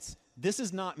 5 minutes, this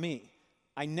is not me.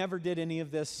 I never did any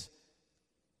of this.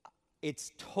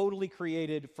 It's totally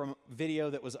created from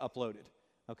video that was uploaded,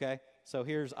 okay? So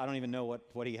here's, I don't even know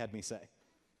what he had me say.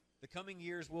 The coming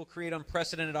years will create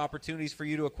unprecedented opportunities for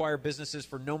you to acquire businesses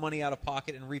for no money out of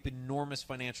pocket and reap enormous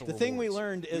financial rewards. The thing we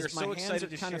learned We is are so my hands excited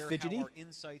are to kind of share fidgety, how our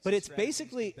insights but and it's strategies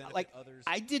basically, can benefit like, others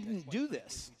I that, didn't quite do frankly,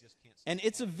 this. we just can't see. And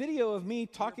it's a video of me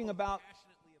talking about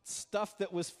stuff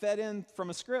that was fed in from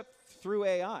a script through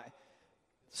AI.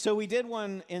 So we did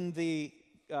one in the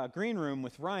green room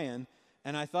with Ryan,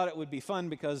 and I thought it would be fun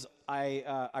because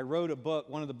I wrote a book.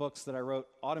 One of the books that I wrote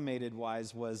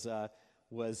automated-wise was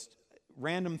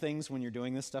random things when you're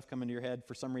doing this stuff come into your head.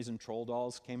 For some reason, troll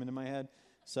dolls came into my head.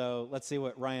 So let's see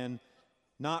what Ryan,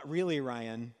 not really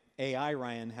Ryan, AI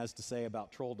Ryan, has to say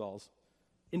about troll dolls.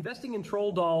 Investing in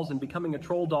troll dolls and becoming a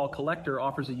troll doll collector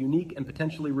offers a unique and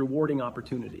potentially rewarding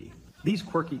opportunity. These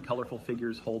quirky, colorful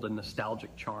figures hold a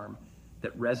nostalgic charm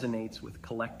that resonates with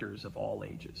collectors of all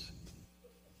ages.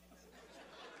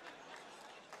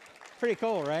 Pretty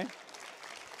cool, right?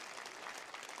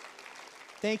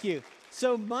 Thank you.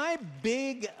 So my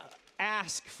big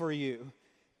ask for you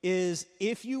is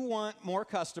if you want more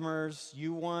customers,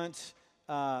 you want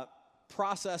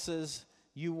processes,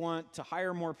 you want to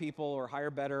hire more people or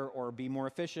hire better or be more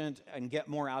efficient and get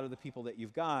more out of the people that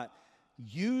you've got,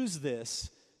 use this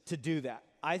to do that.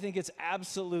 I think it's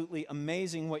absolutely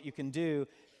amazing what you can do,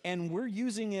 and we're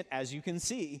using it, as you can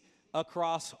see,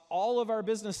 across all of our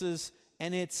businesses,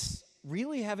 and it's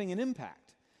really having an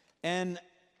impact. And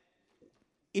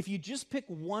if you just pick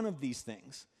one of these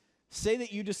things, say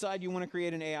that you decide you want to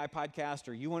create an AI podcast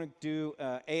or you want to do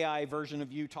an AI version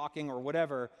of you talking or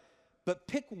whatever, but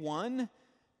pick one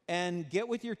and get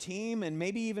with your team, and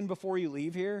maybe even before you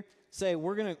leave here, say,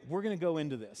 we're gonna go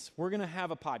into this. We're gonna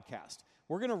have a podcast.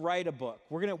 We're gonna write a book.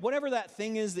 We're gonna, whatever that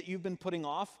thing is that you've been putting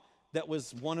off, that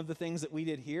was one of the things that we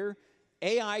did here,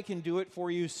 AI can do it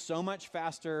for you so much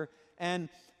faster. And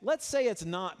let's say it's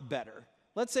not better.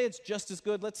 Let's say it's just as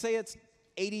good. Let's say it's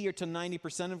 80 or to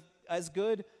 90% as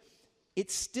good.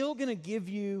 It's still gonna give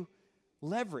you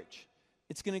leverage.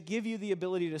 It's going to give you the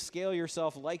ability to scale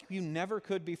yourself like you never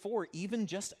could before, even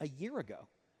just a year ago,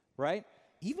 right?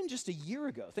 Even just a year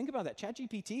ago. Think about that.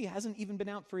 ChatGPT hasn't even been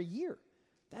out for a year.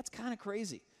 That's kind of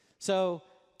crazy. So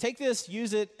take this,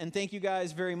 use it, and thank you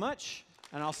guys very much,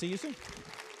 and I'll see you soon.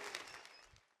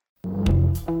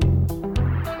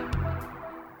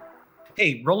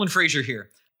 Hey, Roland Frazier here.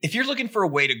 If you're looking for a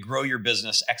way to grow your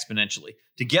business exponentially,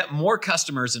 to get more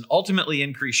customers and ultimately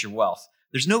increase your wealth,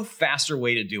 there's no faster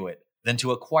way to do it than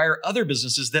to acquire other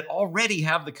businesses that already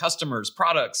have the customers,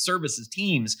 products, services,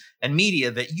 teams, and media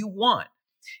that you want.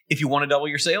 If you want to double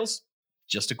your sales,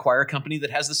 just acquire a company that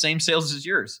has the same sales as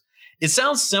yours. It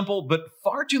sounds simple, but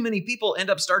far too many people end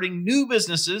up starting new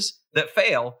businesses that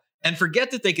fail and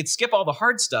forget that they could skip all the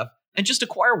hard stuff and just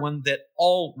acquire one that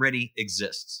already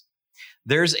exists.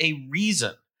 There's a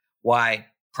reason why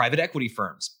private equity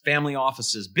firms, family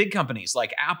offices, big companies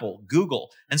like Apple,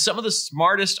 Google, and some of the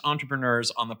smartest entrepreneurs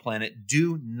on the planet do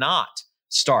not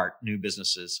start new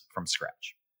businesses from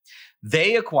scratch.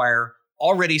 They acquire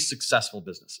already successful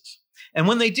businesses. And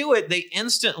when they do it, they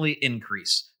instantly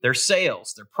increase their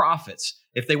sales, their profits.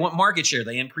 If they want market share,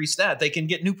 they increase that. They can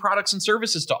get new products and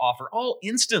services to offer all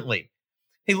instantly.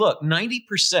 Hey, look,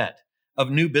 90%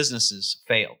 of new businesses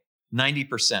fail.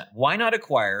 90%. Why not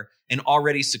acquire an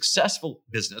already successful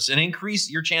business and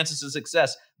increase your chances of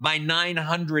success by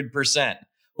 900%?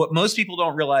 What most people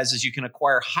don't realize is you can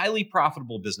acquire highly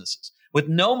profitable businesses with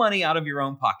no money out of your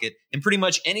own pocket in pretty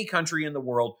much any country in the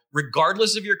world,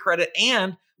 regardless of your credit,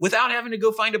 and without having to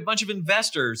go find a bunch of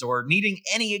investors or needing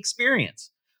any experience.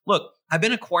 Look, I've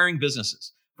been acquiring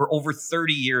businesses for over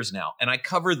 30 years now, and I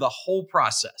cover the whole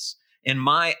process in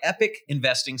my Epic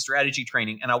Investing Strategy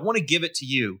Training, and I want to give it to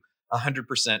you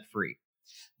 100% free.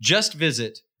 Just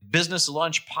visit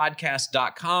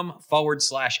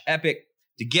businesslunchpodcast.com/epic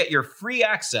to get your free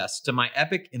access to my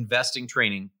Epic Investing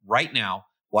Training right now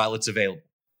while it's available.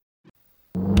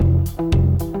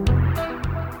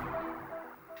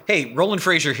 Hey, Roland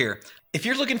Frazier here. If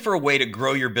you're looking for a way to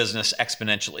grow your business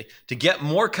exponentially, to get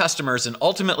more customers and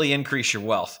ultimately increase your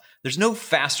wealth, there's no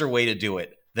faster way to do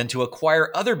it than to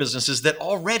acquire other businesses that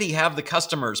already have the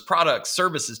customers, products,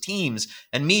 services, teams,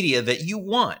 and media that you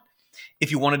want.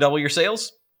 If you want to double your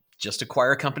sales, just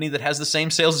acquire a company that has the same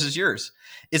sales as yours.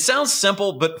 It sounds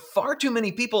simple, but far too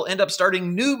many people end up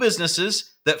starting new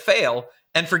businesses that fail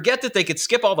and forget that they could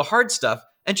skip all the hard stuff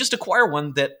and just acquire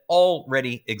one that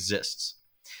already exists.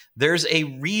 There's a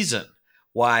reason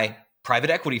why private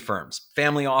equity firms,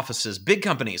 family offices, big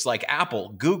companies like Apple,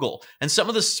 Google, and some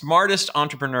of the smartest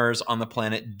entrepreneurs on the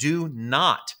planet do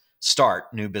not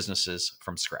start new businesses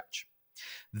from scratch.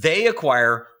 They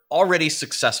acquire already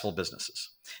successful businesses.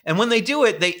 And when they do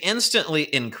it, they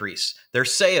instantly increase their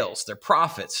sales, their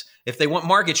profits. If they want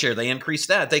market share, they increase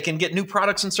that. They can get new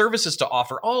products and services to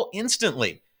offer all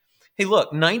instantly. Hey,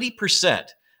 look, 90%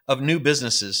 of new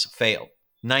businesses fail.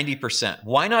 90%.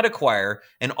 Why not acquire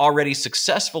an already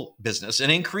successful business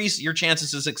and increase your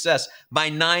chances of success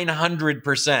by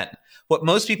 900%? What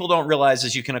most people don't realize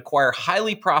is you can acquire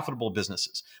highly profitable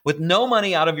businesses with no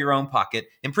money out of your own pocket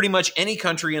in pretty much any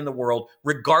country in the world,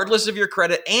 regardless of your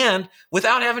credit, and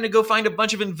without having to go find a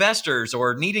bunch of investors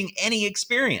or needing any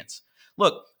experience.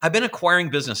 Look, I've been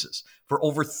acquiring businesses for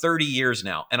over 30 years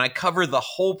now, and I cover the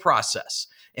whole process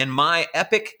in my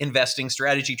Epic Investing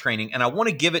Strategy Training, and I want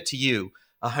to give it to you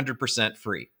 100%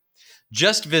 free.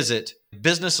 Just visit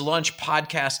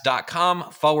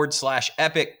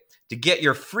businesslunchpodcast.com/epic to get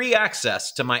your free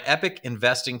access to my Epic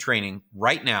Investing Training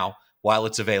right now while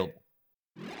it's available.